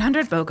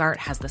 100 Bogart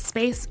has the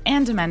space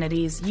and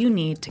amenities you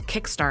need to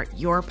kickstart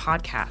your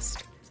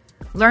podcast.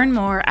 Learn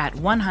more at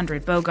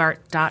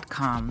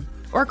 100bogart.com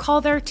or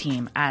call their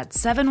team at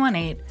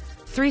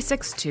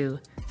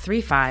 718-362-3539.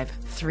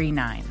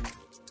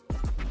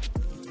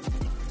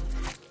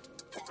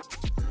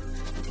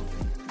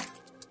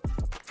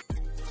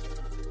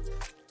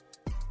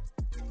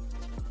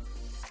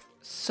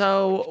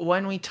 So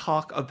when we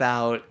talk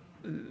about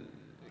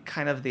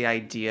kind of the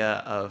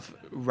idea of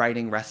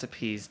writing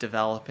recipes,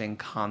 developing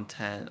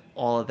content,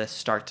 all of this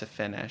start to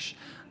finish,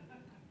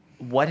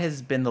 what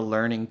has been the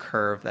learning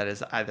curve that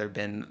has either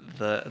been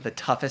the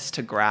toughest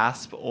to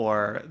grasp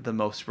or the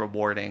most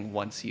rewarding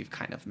once you've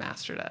kind of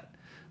mastered it?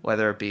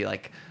 Whether it be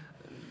like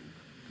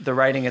the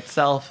writing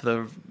itself,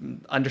 the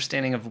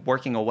understanding of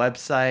working a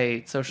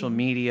website, social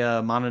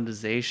media,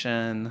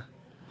 monetization.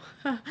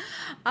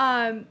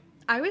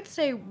 I would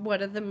say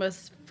one of the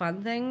most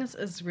fun things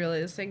is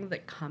realizing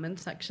that comment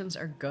sections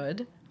are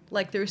good.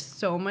 Like, there's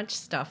so much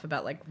stuff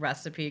about, like,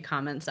 recipe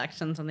comment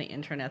sections on the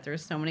internet.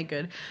 There's so many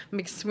good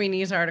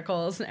McSweeney's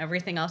articles and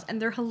everything else,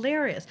 and they're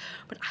hilarious.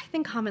 But I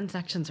think comment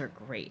sections are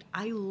great.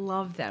 I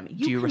love them.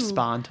 Do you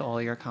respond to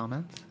all your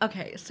comments?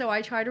 Okay, so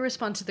I try to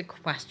respond to the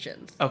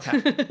questions.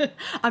 Okay.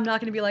 I'm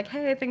not going to be like,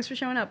 hey, thanks for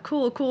showing up.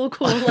 Cool.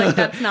 Like,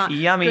 that's not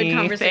Yummy, good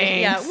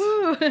conversation. thanks. Yeah,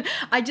 woo.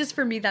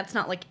 For me, that's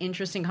not, like,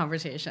 interesting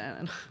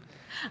conversation.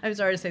 I'm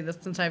sorry to say this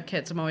since I have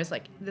kids. I'm always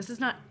like, this is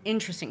not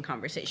interesting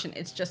conversation.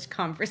 It's just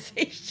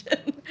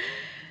conversation.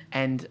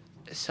 And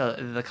so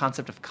the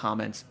concept of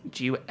comments,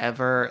 do you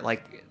ever,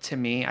 like, to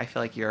me, I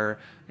feel like your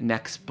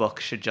next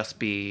book should just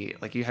be,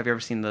 like, have you ever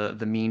seen the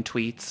mean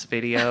tweets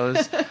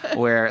videos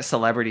where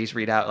celebrities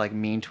read out, like,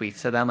 mean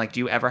tweets to them? Like, do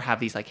you ever have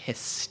these, like,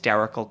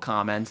 hysterical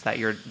comments that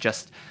you're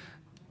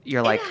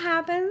like... It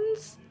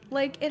happens.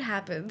 Like, it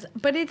happens,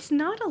 but it's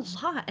not a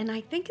lot. And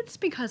I think it's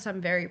because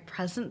I'm very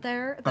present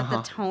there that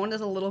the tone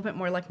is a little bit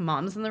more like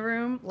mom's in the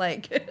room.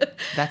 Like,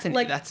 that's And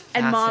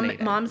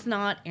fascinating. mom's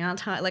not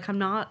like, I'm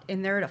not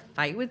in there to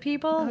fight with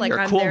people. Oh, like, you're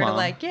a I'm cool there mom. to,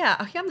 like,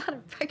 I'm not a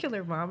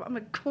regular mom. I'm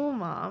a cool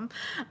mom.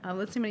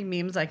 Let's see how many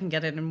memes I can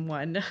get in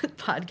one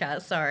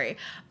podcast. Sorry.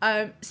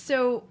 I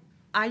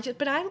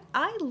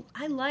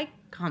like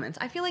comments.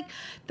 I feel like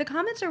the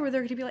comments are where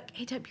they're going to be like,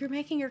 hey, Deb, you're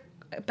making your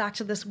back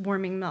to this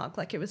warming milk.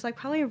 Like, it was like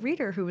probably a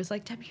reader who was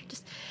like, Deb,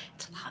 it's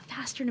a lot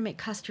faster to make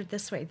custard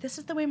this way. This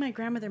is the way my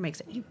grandmother makes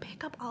it. You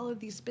pick up all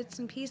of these bits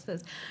and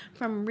pieces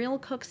from real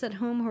cooks at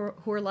home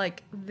who are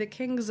like the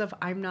kings of,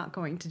 I'm not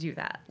going to do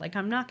that. Like,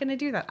 I'm not going to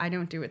do that. I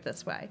don't do it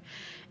this way.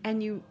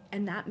 And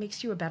that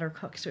makes you a better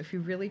cook. So if you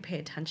really pay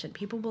attention,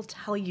 people will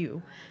tell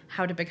you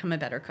how to become a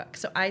better cook.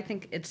 So I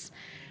think it's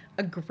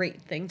a great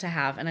thing to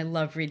have, and I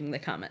love reading the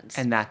comments.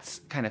 And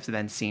that's kind of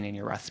then seen in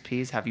your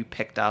recipes. Have you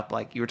picked up,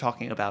 like, you were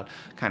talking about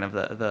kind of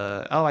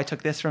the I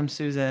took this from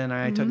Susan,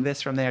 or I took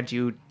this from there. Do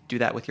you do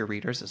that with your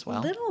readers as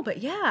well? A little bit,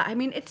 yeah. I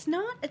mean, it's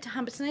not a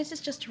ton, but sometimes it's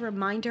just a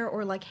reminder,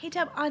 or like, hey,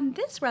 Deb, on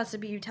this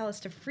recipe you tell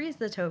us to freeze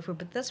the tofu,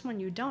 but this one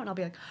you don't. And I'll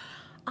be like,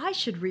 I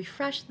should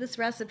refresh this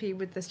recipe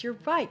with this. You're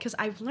right, because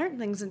I've learned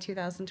things in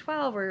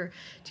 2012 or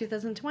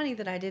 2020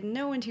 that I didn't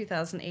know in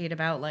 2008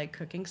 about, like,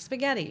 cooking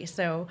spaghetti.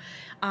 So,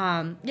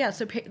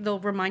 they'll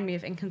remind me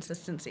of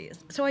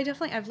inconsistencies. So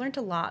I've learned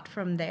a lot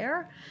from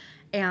there.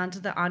 and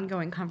the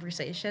ongoing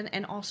conversation,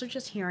 and also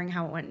just hearing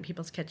how it went in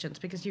people's kitchens,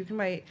 because you can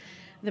write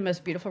the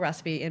most beautiful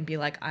recipe and be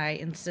like, I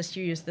insist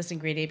you use this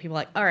ingredient. People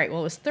are like, all right,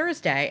 well, it was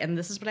Thursday and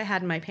this is what I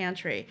had in my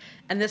pantry.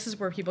 And this is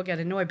where people get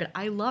annoyed, but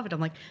I love it.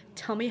 I'm like,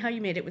 tell me how you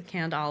made it with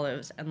canned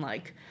olives and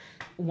like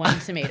one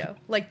tomato.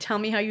 Like, tell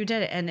me how you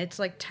did it. And it's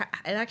like, it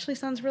actually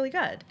sounds really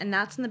good. And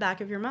that's in the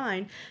back of your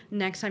mind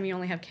next time you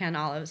only have canned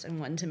olives and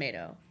one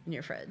tomato in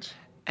your fridge.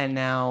 And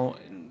now,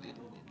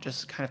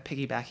 just kind of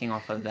piggybacking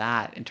off of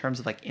that, in terms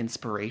of like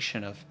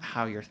inspiration of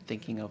how you're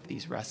thinking of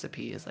these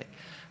recipes, like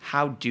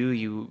how do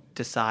you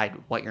decide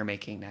what you're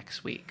making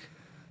next week?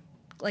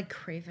 Like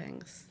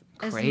cravings.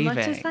 Cravings. As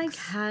much as I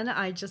can,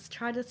 I just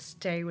try to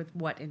stay with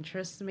what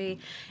interests me.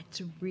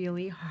 It's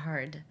really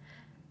hard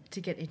to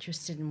get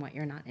interested in what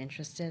you're not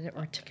interested in,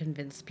 or to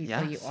convince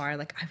people you are.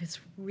 Like, I was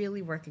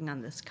really working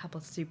on this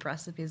couple soup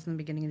recipes in the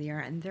beginning of the year,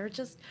 and they're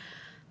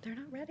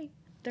not ready.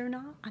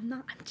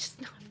 I'm just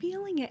not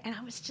feeling it. And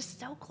I was just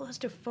so close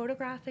to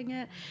photographing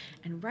it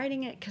and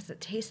writing it because it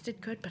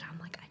tasted good, but I'm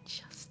like, I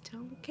just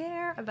don't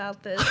care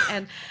about this.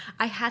 And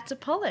I had to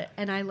pull it.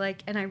 And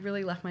I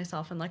really left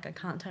myself in like a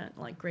content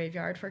like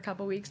graveyard for a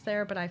couple weeks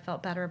there, but I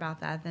felt better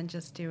about that than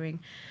just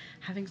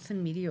having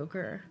some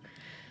mediocre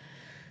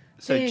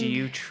So thing. do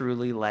you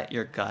truly let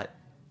your gut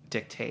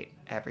dictate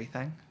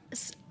everything?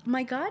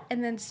 My gut,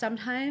 and then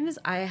sometimes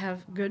I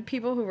have good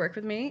people who work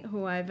with me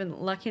who I've been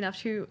lucky enough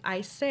to,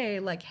 I say,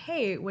 like,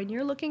 hey, when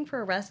you're looking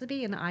for a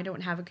recipe and I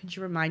don't have it, could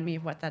you remind me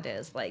of what that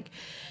is? Like,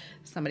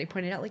 somebody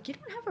pointed out, like, you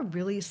don't have a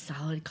really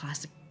solid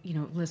classic,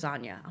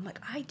 lasagna. I'm like,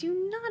 I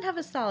do not have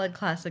a solid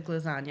classic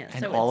lasagna. And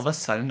so all of a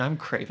sudden, I'm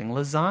craving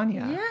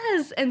lasagna.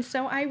 Yes. And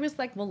so I was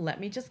like, well, let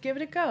me just give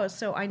it a go.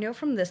 So I know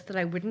from this that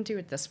I wouldn't do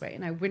it this way,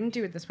 and I wouldn't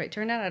do it this way. It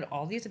turned out I had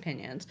all these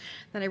opinions.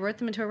 Then I wrote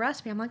them into a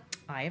recipe. I'm like,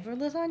 I have a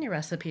lasagna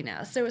recipe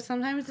now. So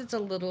sometimes it's a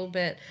little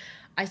bit,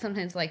 I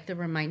sometimes like the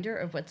reminder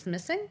of what's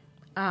missing.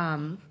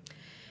 And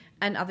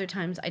other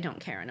times I don't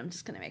care, and I'm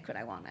just going to make what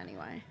I want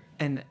anyway.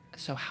 And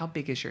so how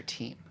big is your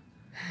team?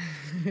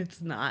 It's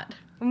not.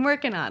 I'm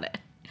working on it.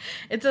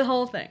 It's a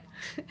whole thing.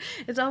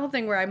 It's a whole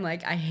thing where I'm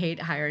like, I hate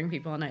hiring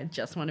people and I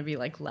just want to be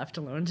like left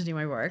alone to do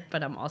my work,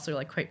 but I'm also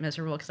like quite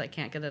miserable because I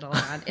can't get it all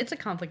done. It's a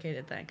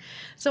complicated thing.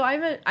 So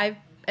I've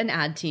an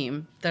ad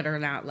team that are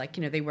now like,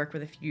 they work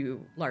with a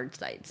few large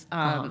sites.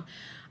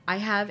 I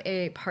have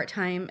a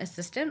part-time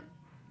assistant,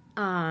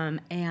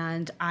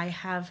 and I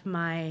have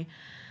my,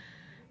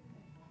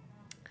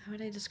 how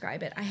would I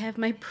describe it? I have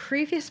my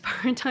previous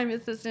part-time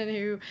assistant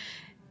who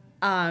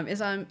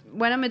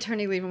went on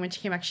maternity leave, and when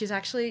she came back, she's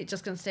actually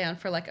just going to stay on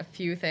for like a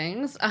few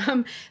things.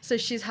 So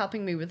she's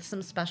helping me with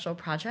some special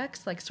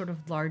projects, like sort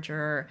of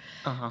larger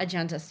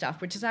agenda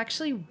stuff, which is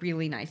actually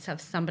really nice to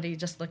have somebody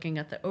just looking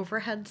at the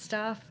overhead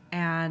stuff.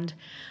 And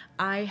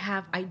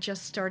I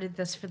just started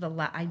this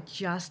I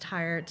just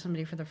hired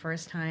somebody for the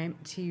first time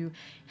to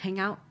hang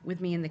out with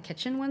me in the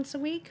kitchen once a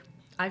week.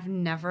 I've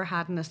never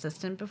had an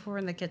assistant before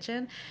in the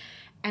kitchen.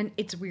 And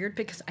it's weird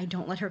because I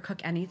don't let her cook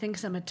anything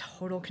because I'm a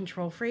total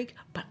control freak,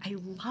 but I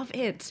love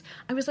it.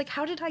 I was like,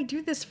 how did I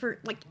do this for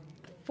like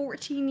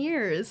 14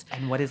 years?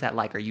 And what is that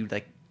like? Are you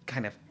like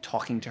kind of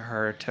talking to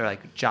her to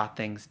like jot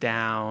things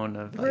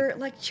down? We're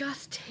like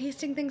just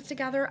tasting things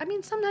together. I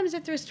mean, sometimes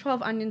if there's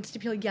 12 onions to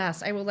peel,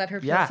 yes, I will let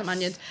her peel some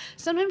onions.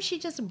 Sometimes she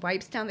just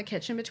wipes down the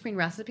kitchen between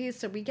recipes.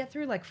 So we get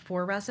through like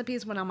 4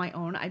 recipes when on my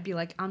own, I'd be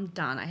like, I'm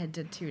done. I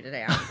did 2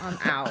 today. I'm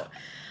out.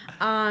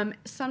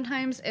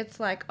 Sometimes it's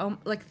like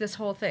this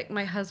whole thing.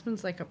 My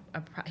husband's like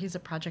he's a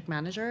project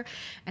manager,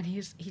 and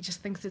he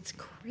just thinks it's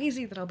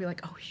crazy that I'll be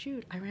like, oh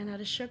shoot, I ran out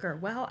of sugar.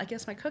 Well, I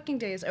guess my cooking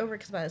day is over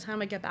because by the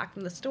time I get back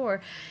from the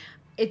store,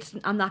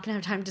 I'm not gonna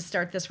have time to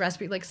start this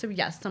recipe. Like, so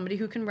yes, somebody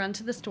who can run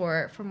to the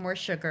store for more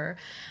sugar.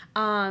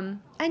 And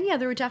yeah,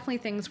 there were definitely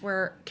things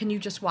where, can you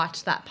just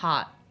watch that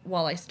pot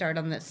while I start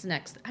on this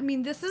next? I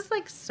mean, this is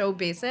like so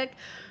basic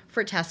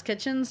for test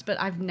kitchens, but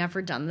I've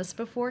never done this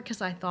before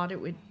because I thought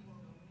it would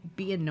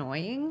be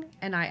annoying,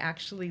 and I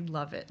actually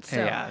love it.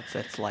 So yeah,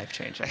 it's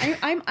life-changing.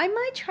 I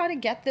might try to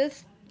get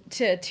this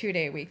to a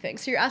 2-day-a-week thing.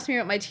 So you're asking me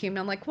about my team, and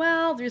I'm like,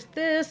 well, there's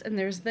this, and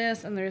there's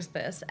this, and there's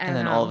this. And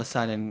then all of a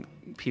sudden,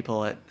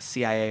 people at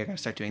CIA are going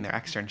to start doing their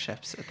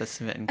externships at the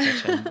Smitten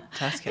kitchen,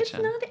 test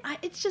kitchen.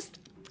 It's just,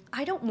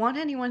 I don't want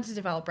anyone to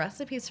develop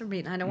recipes for me,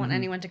 and I don't want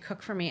anyone to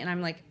cook for me. And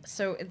I'm like,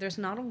 so there's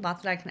not a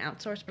lot that I can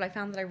outsource, but I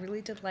found that I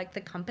really did like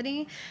the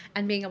company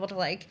and being able to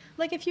like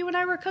if you and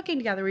I were cooking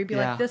together, we'd be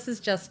like, this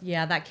is just,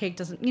 that cake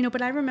doesn't,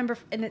 but I remember,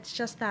 and it's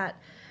just that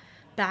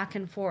back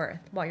and forth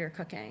while you're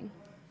cooking.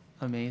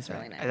 Amazing.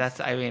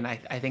 Really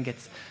nice. I think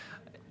it's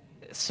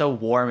so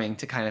warming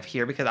to kind of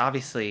hear, because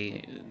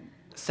obviously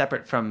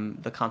separate from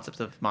the concept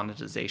of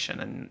monetization,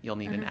 and you'll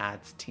need an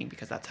ads team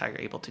because that's how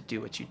you're able to do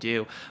what you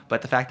do.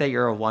 But the fact that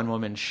you're a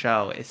one-woman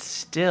show is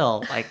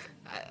still like,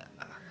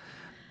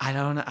 I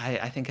don't know.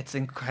 I think it's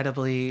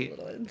incredibly... It's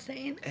a little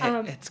insane.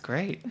 It's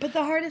great. But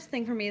the hardest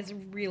thing for me is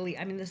really,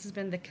 this has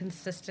been the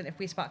consistent, if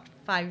we spoke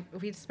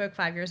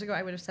 5 years ago,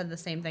 I would have said the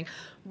same thing.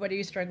 What are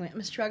you struggling?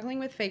 I'm struggling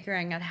with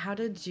figuring out how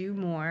to do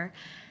more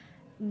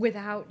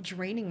without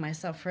draining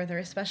myself further,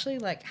 especially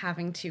like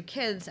having 2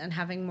 kids and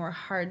having more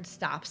hard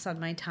stops on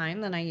my time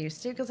than I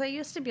used to. Because I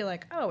used to be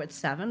like, oh, it's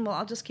 7. Well,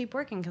 I'll just keep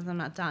working because I'm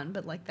not done.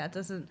 But like that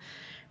doesn't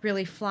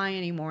really fly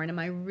anymore. And am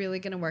I really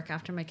going to work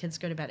after my kids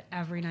go to bed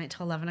every night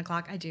till 11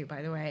 o'clock? I do,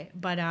 by the way.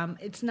 But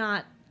it's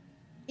not,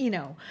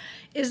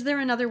 is there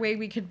another way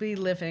we could be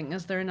living?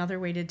 Is there another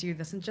way to do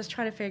this? And just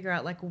try to figure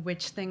out like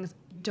which things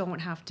don't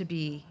have to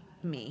be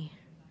me.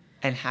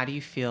 And how do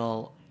you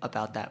feel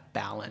about that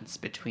balance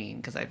between,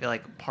 because I feel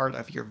like part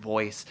of your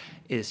voice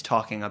is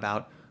talking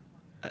about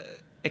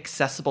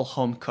accessible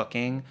home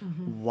cooking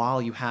while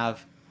you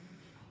have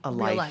a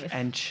life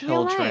and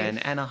children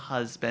and a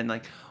husband.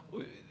 Like,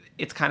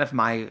 it's kind of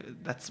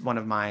that's one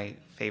of my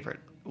favorite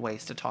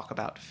ways to talk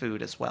about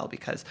food as well,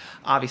 because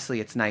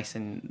obviously it's nice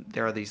and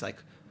there are these like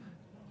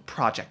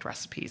project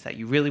recipes that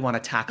you really want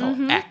to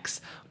tackle X,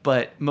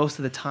 but most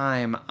of the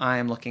time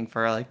I'm looking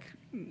for like,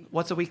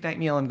 what's a weeknight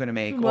meal I'm going to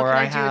make? What can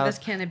I do with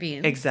this can of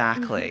beans?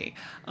 Exactly.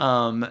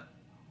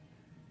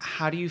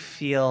 How do you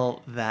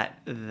feel that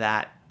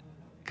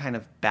kind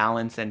of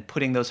balance and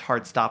putting those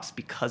hard stops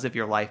because of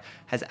your life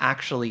has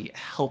actually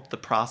helped the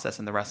process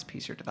and the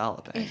recipes you're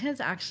developing? It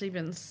has actually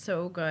been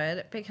so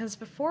good, because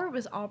before it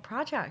was all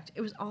project.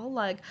 It was all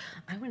like,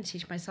 I want to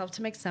teach myself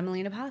to make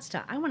semolina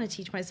pasta. I want to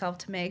teach myself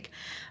to make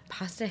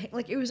pasta.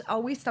 Like, it was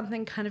always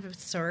something kind of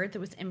absurd that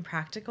was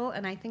impractical.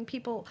 And I think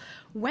people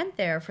went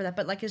there for that.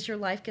 But like, as your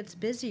life gets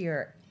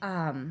busier,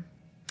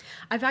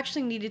 I've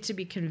actually needed to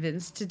be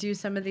convinced to do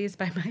some of these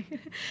by my...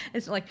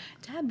 It's like,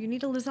 Deb, you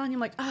need a lasagna. I'm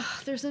like,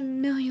 oh, there's a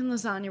million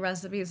lasagna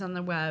recipes on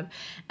the web.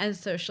 And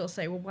so she'll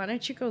say, well, why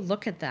don't you go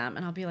look at them?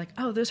 And I'll be like,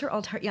 oh, those are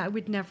all... Yeah, I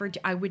would never...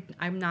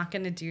 I'm not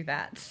going to do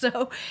that.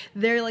 So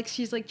they're like,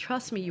 she's like,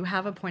 trust me, you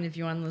have a point of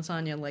view on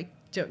lasagna. Like,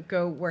 don't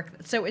go work.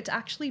 So it's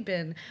actually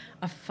been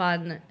a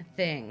fun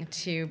thing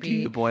to be... Do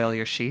you boil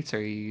your sheets, or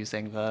are you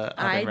using the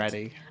oven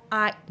ready?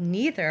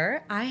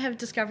 Neither. I have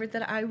discovered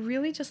that I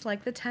really just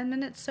like the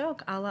 10-minute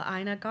soak a la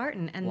Ina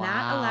Garten. And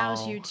that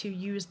allows you to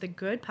use the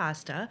good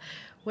pasta,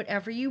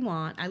 whatever you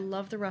want. I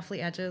love the ruffly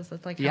edges.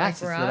 That's like how I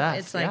grew up.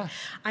 It's like,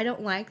 I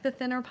don't like the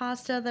thinner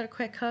pasta that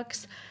quick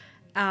cooks.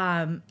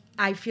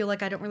 I feel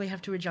like I don't really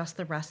have to adjust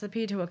the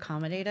recipe to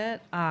accommodate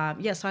it.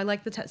 So I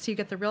like so you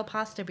get the real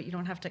pasta, but you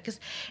don't have to, because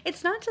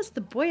it's not just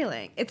the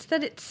boiling; it's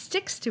that it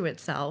sticks to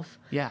itself.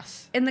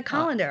 Yes, in the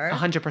colander,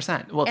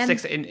 100%. Well, it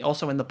sticks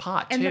also in the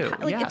pot too.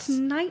 It's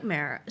a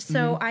nightmare.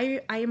 So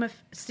I am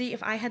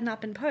if I had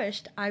not been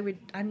pushed,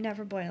 I'm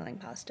never boiling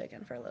pasta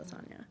again for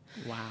lasagna.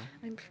 Wow,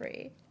 I'm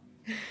free.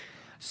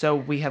 So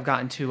we have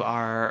gotten to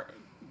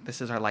this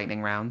is our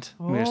lightning round.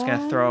 We're just going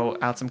to throw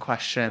out some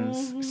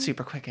questions,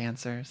 super quick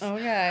answers.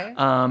 Okay.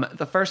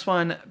 The first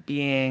one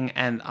being,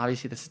 and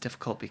obviously this is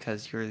difficult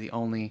because you're the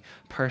only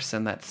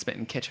person that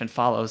Smitten Kitchen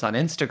follows on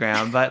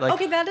Instagram, but like...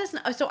 Okay, that is...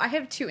 So I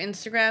have 2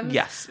 Instagrams.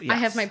 Yes. I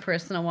have my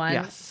personal one.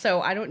 Yes.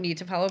 So I don't need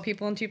to follow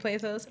people in 2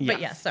 places. Yes.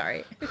 But yes,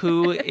 sorry.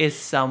 Who is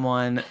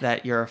someone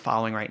that you're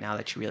following right now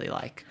that you really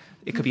like?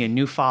 It could be a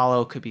new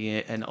follow, could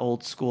be an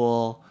old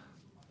school.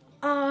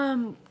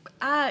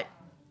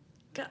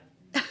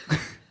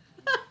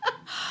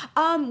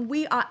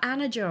 We are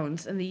Anna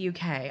Jones in the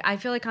UK. I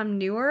feel like I'm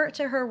newer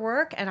to her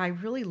work, and I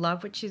really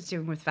love what she's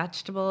doing with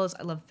vegetables.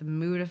 I love the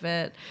mood of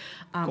it.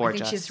 I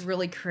think she's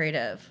really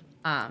creative,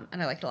 and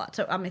I like it a lot.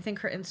 So I think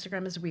her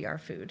Instagram is We Are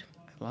Food.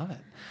 I love it.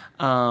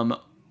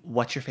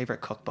 What's your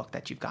favorite cookbook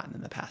that you've gotten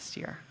in the past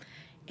year?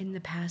 In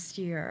the past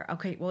year,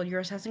 okay. Well,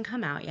 yours hasn't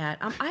come out yet.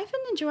 I've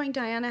been enjoying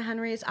Diana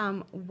Henry's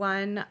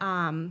one.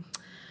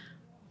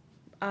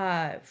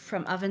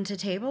 From Oven to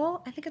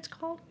Table, I think it's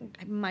called.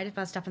 I might have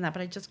messed up on that,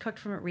 but I just cooked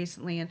from it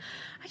recently, and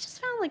I just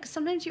found like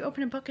sometimes you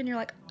open a book and you're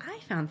like, I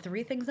found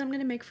 3 things I'm going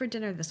to make for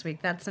dinner this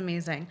week. That's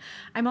amazing.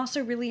 I'm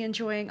also really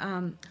enjoying.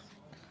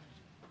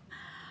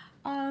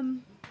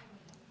 I'm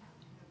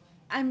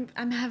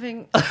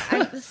having.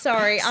 I'm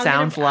sorry.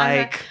 Sounds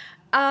like.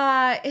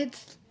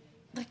 It's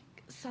like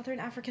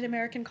Southern African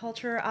American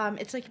culture.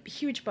 It's like a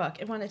huge book.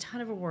 It won a ton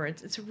of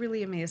awards. It's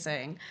really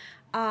amazing.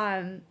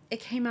 It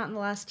came out in the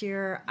last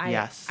year.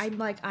 I'm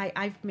like,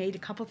 I've made a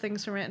couple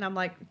things from it, and I'm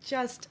like,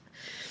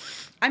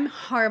 I'm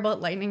horrible at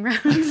lightning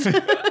rounds.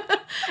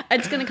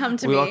 It's gonna come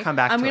to me. We'll come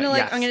back to it.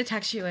 I'm gonna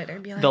text you later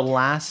and be like, the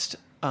last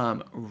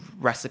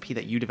recipe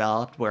that you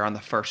developed, where on the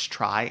first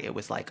try it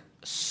was like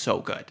so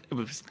good, it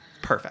was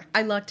perfect.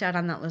 I lucked out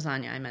on that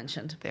lasagna I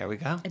mentioned. There we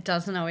go. It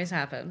doesn't always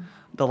happen.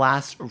 The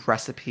last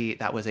recipe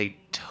that was a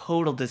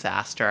total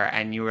disaster,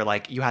 and you were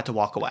like, you had to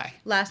walk away.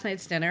 Last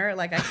night's dinner,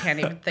 like I can't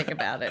even think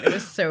about it. It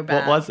was so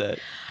bad. What was it?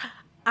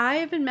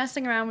 I've been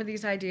messing around with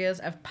these ideas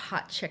of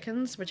pot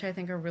chickens, which I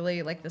think are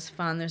really like this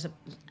fun.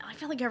 I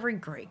feel like every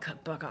great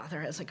cookbook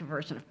author has like a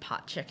version of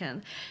pot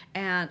chicken,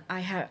 and I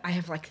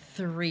have like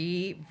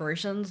 3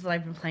 versions that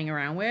I've been playing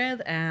around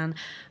with, and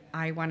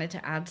I wanted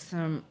to add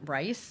some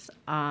rice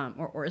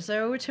or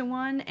orzo to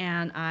one,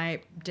 and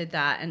I did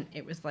that, and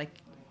it was like,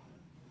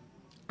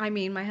 I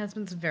mean, my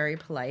husband's very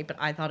polite, but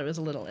I thought it was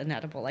a little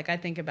inedible. Like, I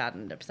think about it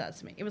and it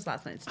upsets me. It was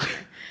last night's dinner.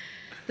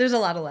 There's a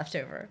lot of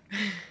leftover.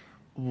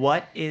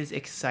 What is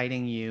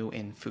exciting you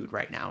in food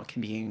right now? It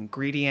can be an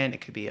ingredient,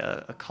 it could be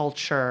a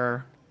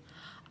culture.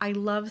 I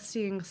love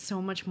seeing so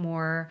many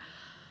more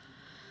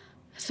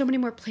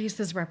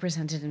places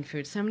represented in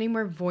food, so many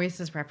more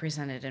voices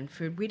represented in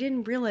food. We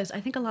didn't realize,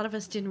 I think a lot of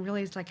us didn't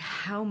realize like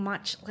how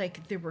much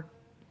like there were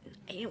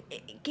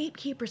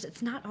gatekeepers.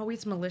 It's not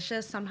always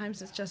malicious.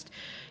 Sometimes it's just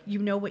you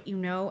know what you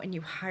know and you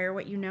hire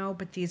what you know,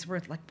 but these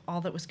were like all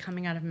that was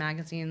coming out of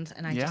magazines,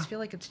 and I just feel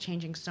like it's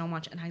changing so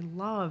much, and I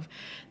love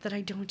that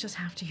I don't just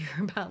have to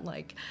hear about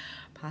like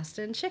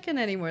pasta and chicken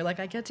anymore. Like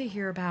I get to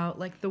hear about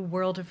like the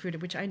world of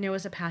food, which I know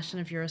is a passion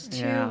of yours too.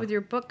 Yeah. With your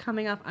book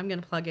coming up, I'm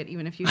going to plug it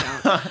even if you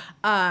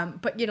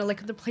don't. But you know,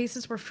 like the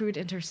places where food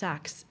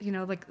intersects, you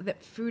know, like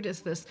that food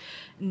is this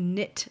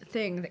knit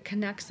thing that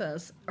connects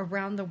us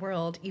around the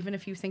world, even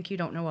if you think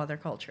you don't know other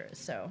cultures.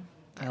 So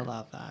I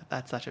love that.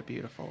 That's such a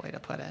beautiful way to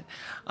put it.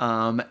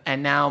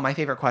 And now my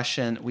favorite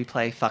question, we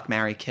play Fuck,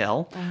 Marry,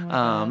 Kill.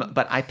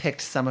 But I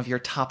picked some of your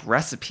top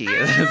recipes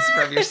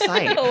from your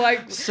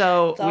site.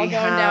 So it's all we going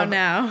have down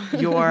now.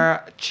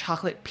 your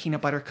chocolate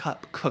peanut butter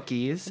cup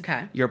cookies,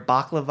 Okay. your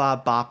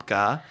baklava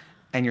babka,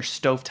 and your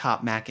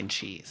stovetop mac and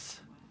cheese.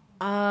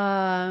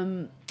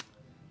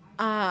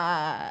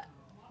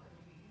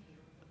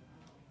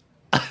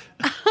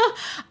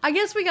 I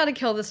guess we got to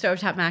kill the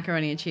stovetop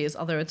macaroni and cheese,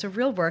 although it's a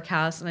real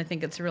workhouse and I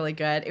think it's really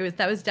good.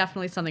 That was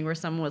definitely something where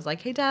someone was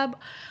like, "Hey Deb,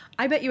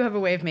 I bet you have a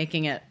way of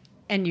making it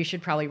and you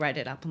should probably write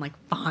it up." I'm like,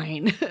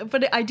 "Fine."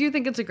 But I do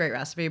think it's a great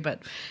recipe,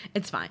 but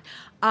it's fine.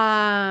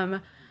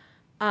 I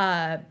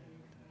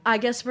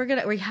guess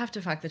we have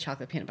to fuck the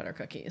chocolate peanut butter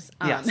cookies.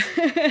 Yes.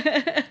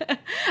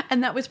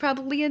 And that was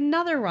probably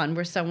another one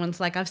where someone's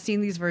like, "I've seen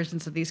these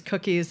versions of these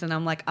cookies," and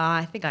I'm like,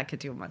 I think I could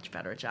do a much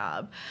better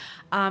job.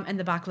 And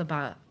the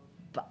baklava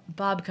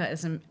babka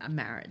is a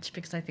marriage,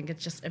 because I think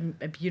it's just a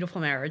beautiful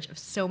marriage of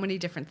so many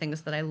different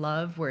things that I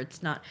love, where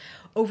it's not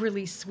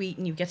overly sweet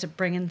and you get to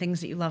bring in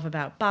things that you love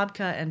about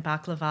babka and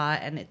baklava,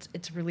 and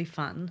it's really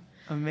fun.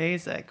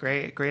 Amazing.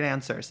 Great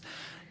answers.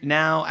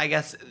 Now, I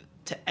guess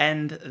to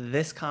end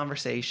this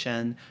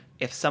conversation,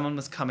 if someone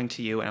was coming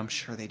to you, and I'm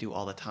sure they do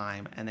all the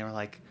time, and they were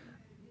like,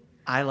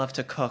 I love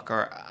to cook,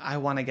 or I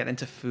want to get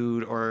into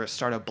food, or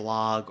start a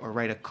blog, or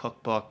write a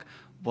cookbook,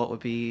 what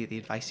would be the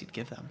advice you'd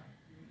give them?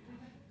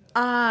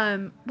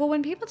 Well,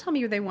 when people tell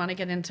me they want to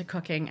get into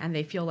cooking and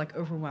they feel like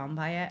overwhelmed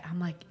by it, I'm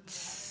like,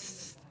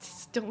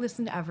 don't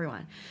listen to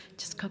everyone.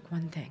 Just cook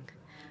one thing.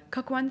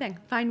 Cook one thing.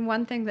 Find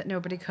one thing that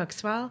nobody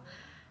cooks well,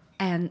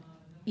 and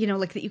you know,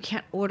 like that you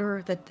can't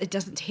order, that it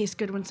doesn't taste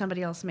good when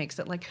somebody else makes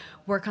it. Like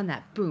work on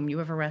that. Boom, you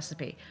have a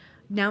recipe.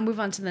 Now move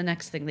on to the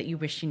next thing that you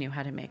wish you knew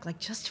how to make. Like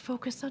just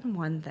focus on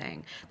one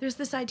thing. There's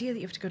this idea that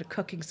you have to go to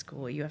cooking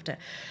school. You have to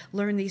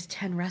learn these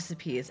 10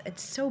 recipes.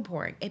 It's so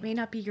boring. It may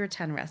not be your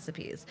 10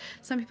 recipes.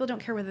 Some people don't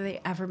care whether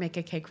they ever make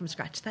a cake from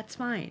scratch. That's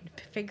fine.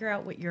 Figure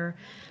out what your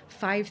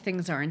 5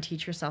 things are and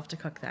teach yourself to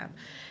cook them.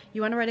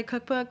 You want to write a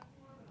cookbook?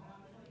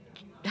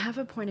 Have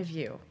a point of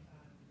view.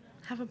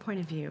 Have a point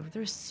of view.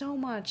 There's so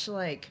much,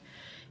 like,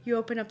 you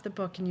open up the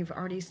book and you've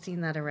already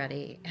seen that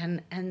already.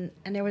 And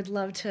I would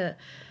love to...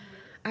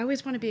 I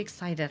always want to be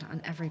excited on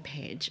every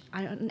page.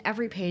 On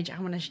every page, I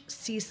want to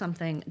see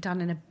something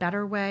done in a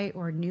better way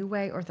or a new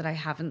way, or that I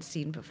haven't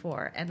seen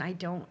before. And I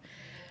don't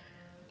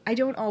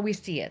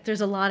always see it.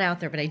 There's a lot out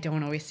there, but I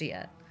don't always see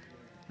it.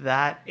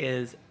 That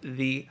is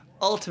the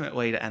ultimate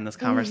way to end this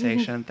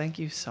conversation. Thank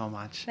you so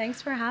much.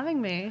 Thanks for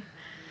having me.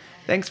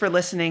 Thanks for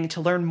listening. To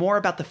learn more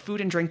about the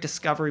food and drink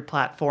discovery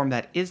platform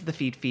that is The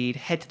Feed Feed,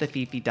 head to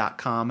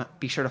thefeedfeed.com.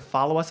 Be sure to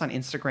follow us on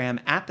Instagram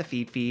at The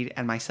Feed Feed,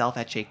 and myself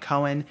at Jake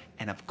Cohen,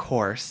 and of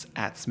course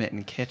at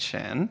Smitten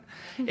Kitchen.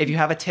 If you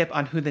have a tip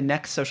on who the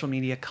next social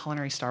media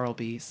culinary star will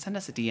be, send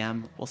us a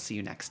DM. We'll see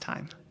you next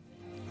time.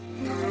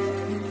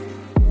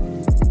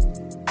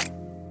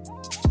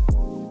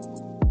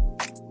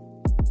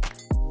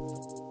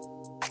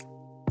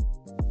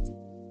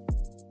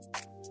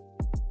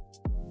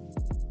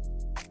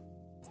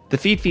 The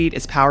Feed Feed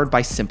is powered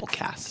by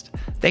Simplecast.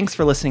 Thanks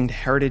for listening to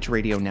Heritage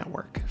Radio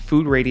Network,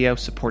 food radio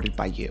supported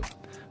by you.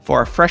 For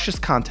our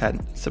freshest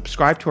content,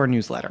 subscribe to our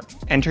newsletter.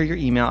 Enter your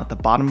email at the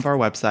bottom of our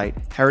website,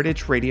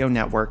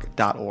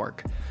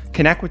 heritageradionetwork.org.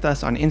 Connect with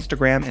us on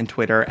Instagram and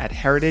Twitter at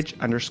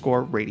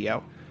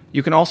heritage_radio.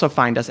 You can also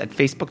find us at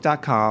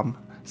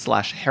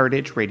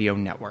facebook.com/Heritage Radio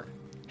Network.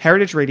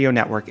 Heritage Radio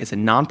Network is a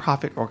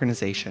nonprofit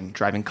organization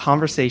driving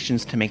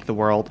conversations to make the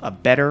world a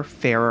better,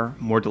 fairer,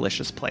 more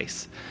delicious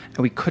place. And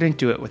we couldn't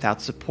do it without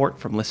support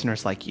from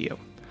listeners like you.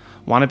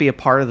 Want to be a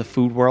part of the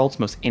food world's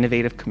most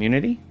innovative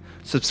community?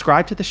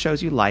 Subscribe to the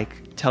shows you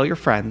like, tell your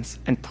friends,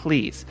 and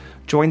please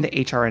join the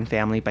HRN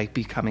family by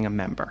becoming a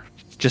member.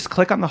 Just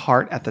click on the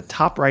heart at the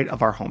top right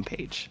of our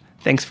homepage.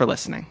 Thanks for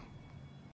listening.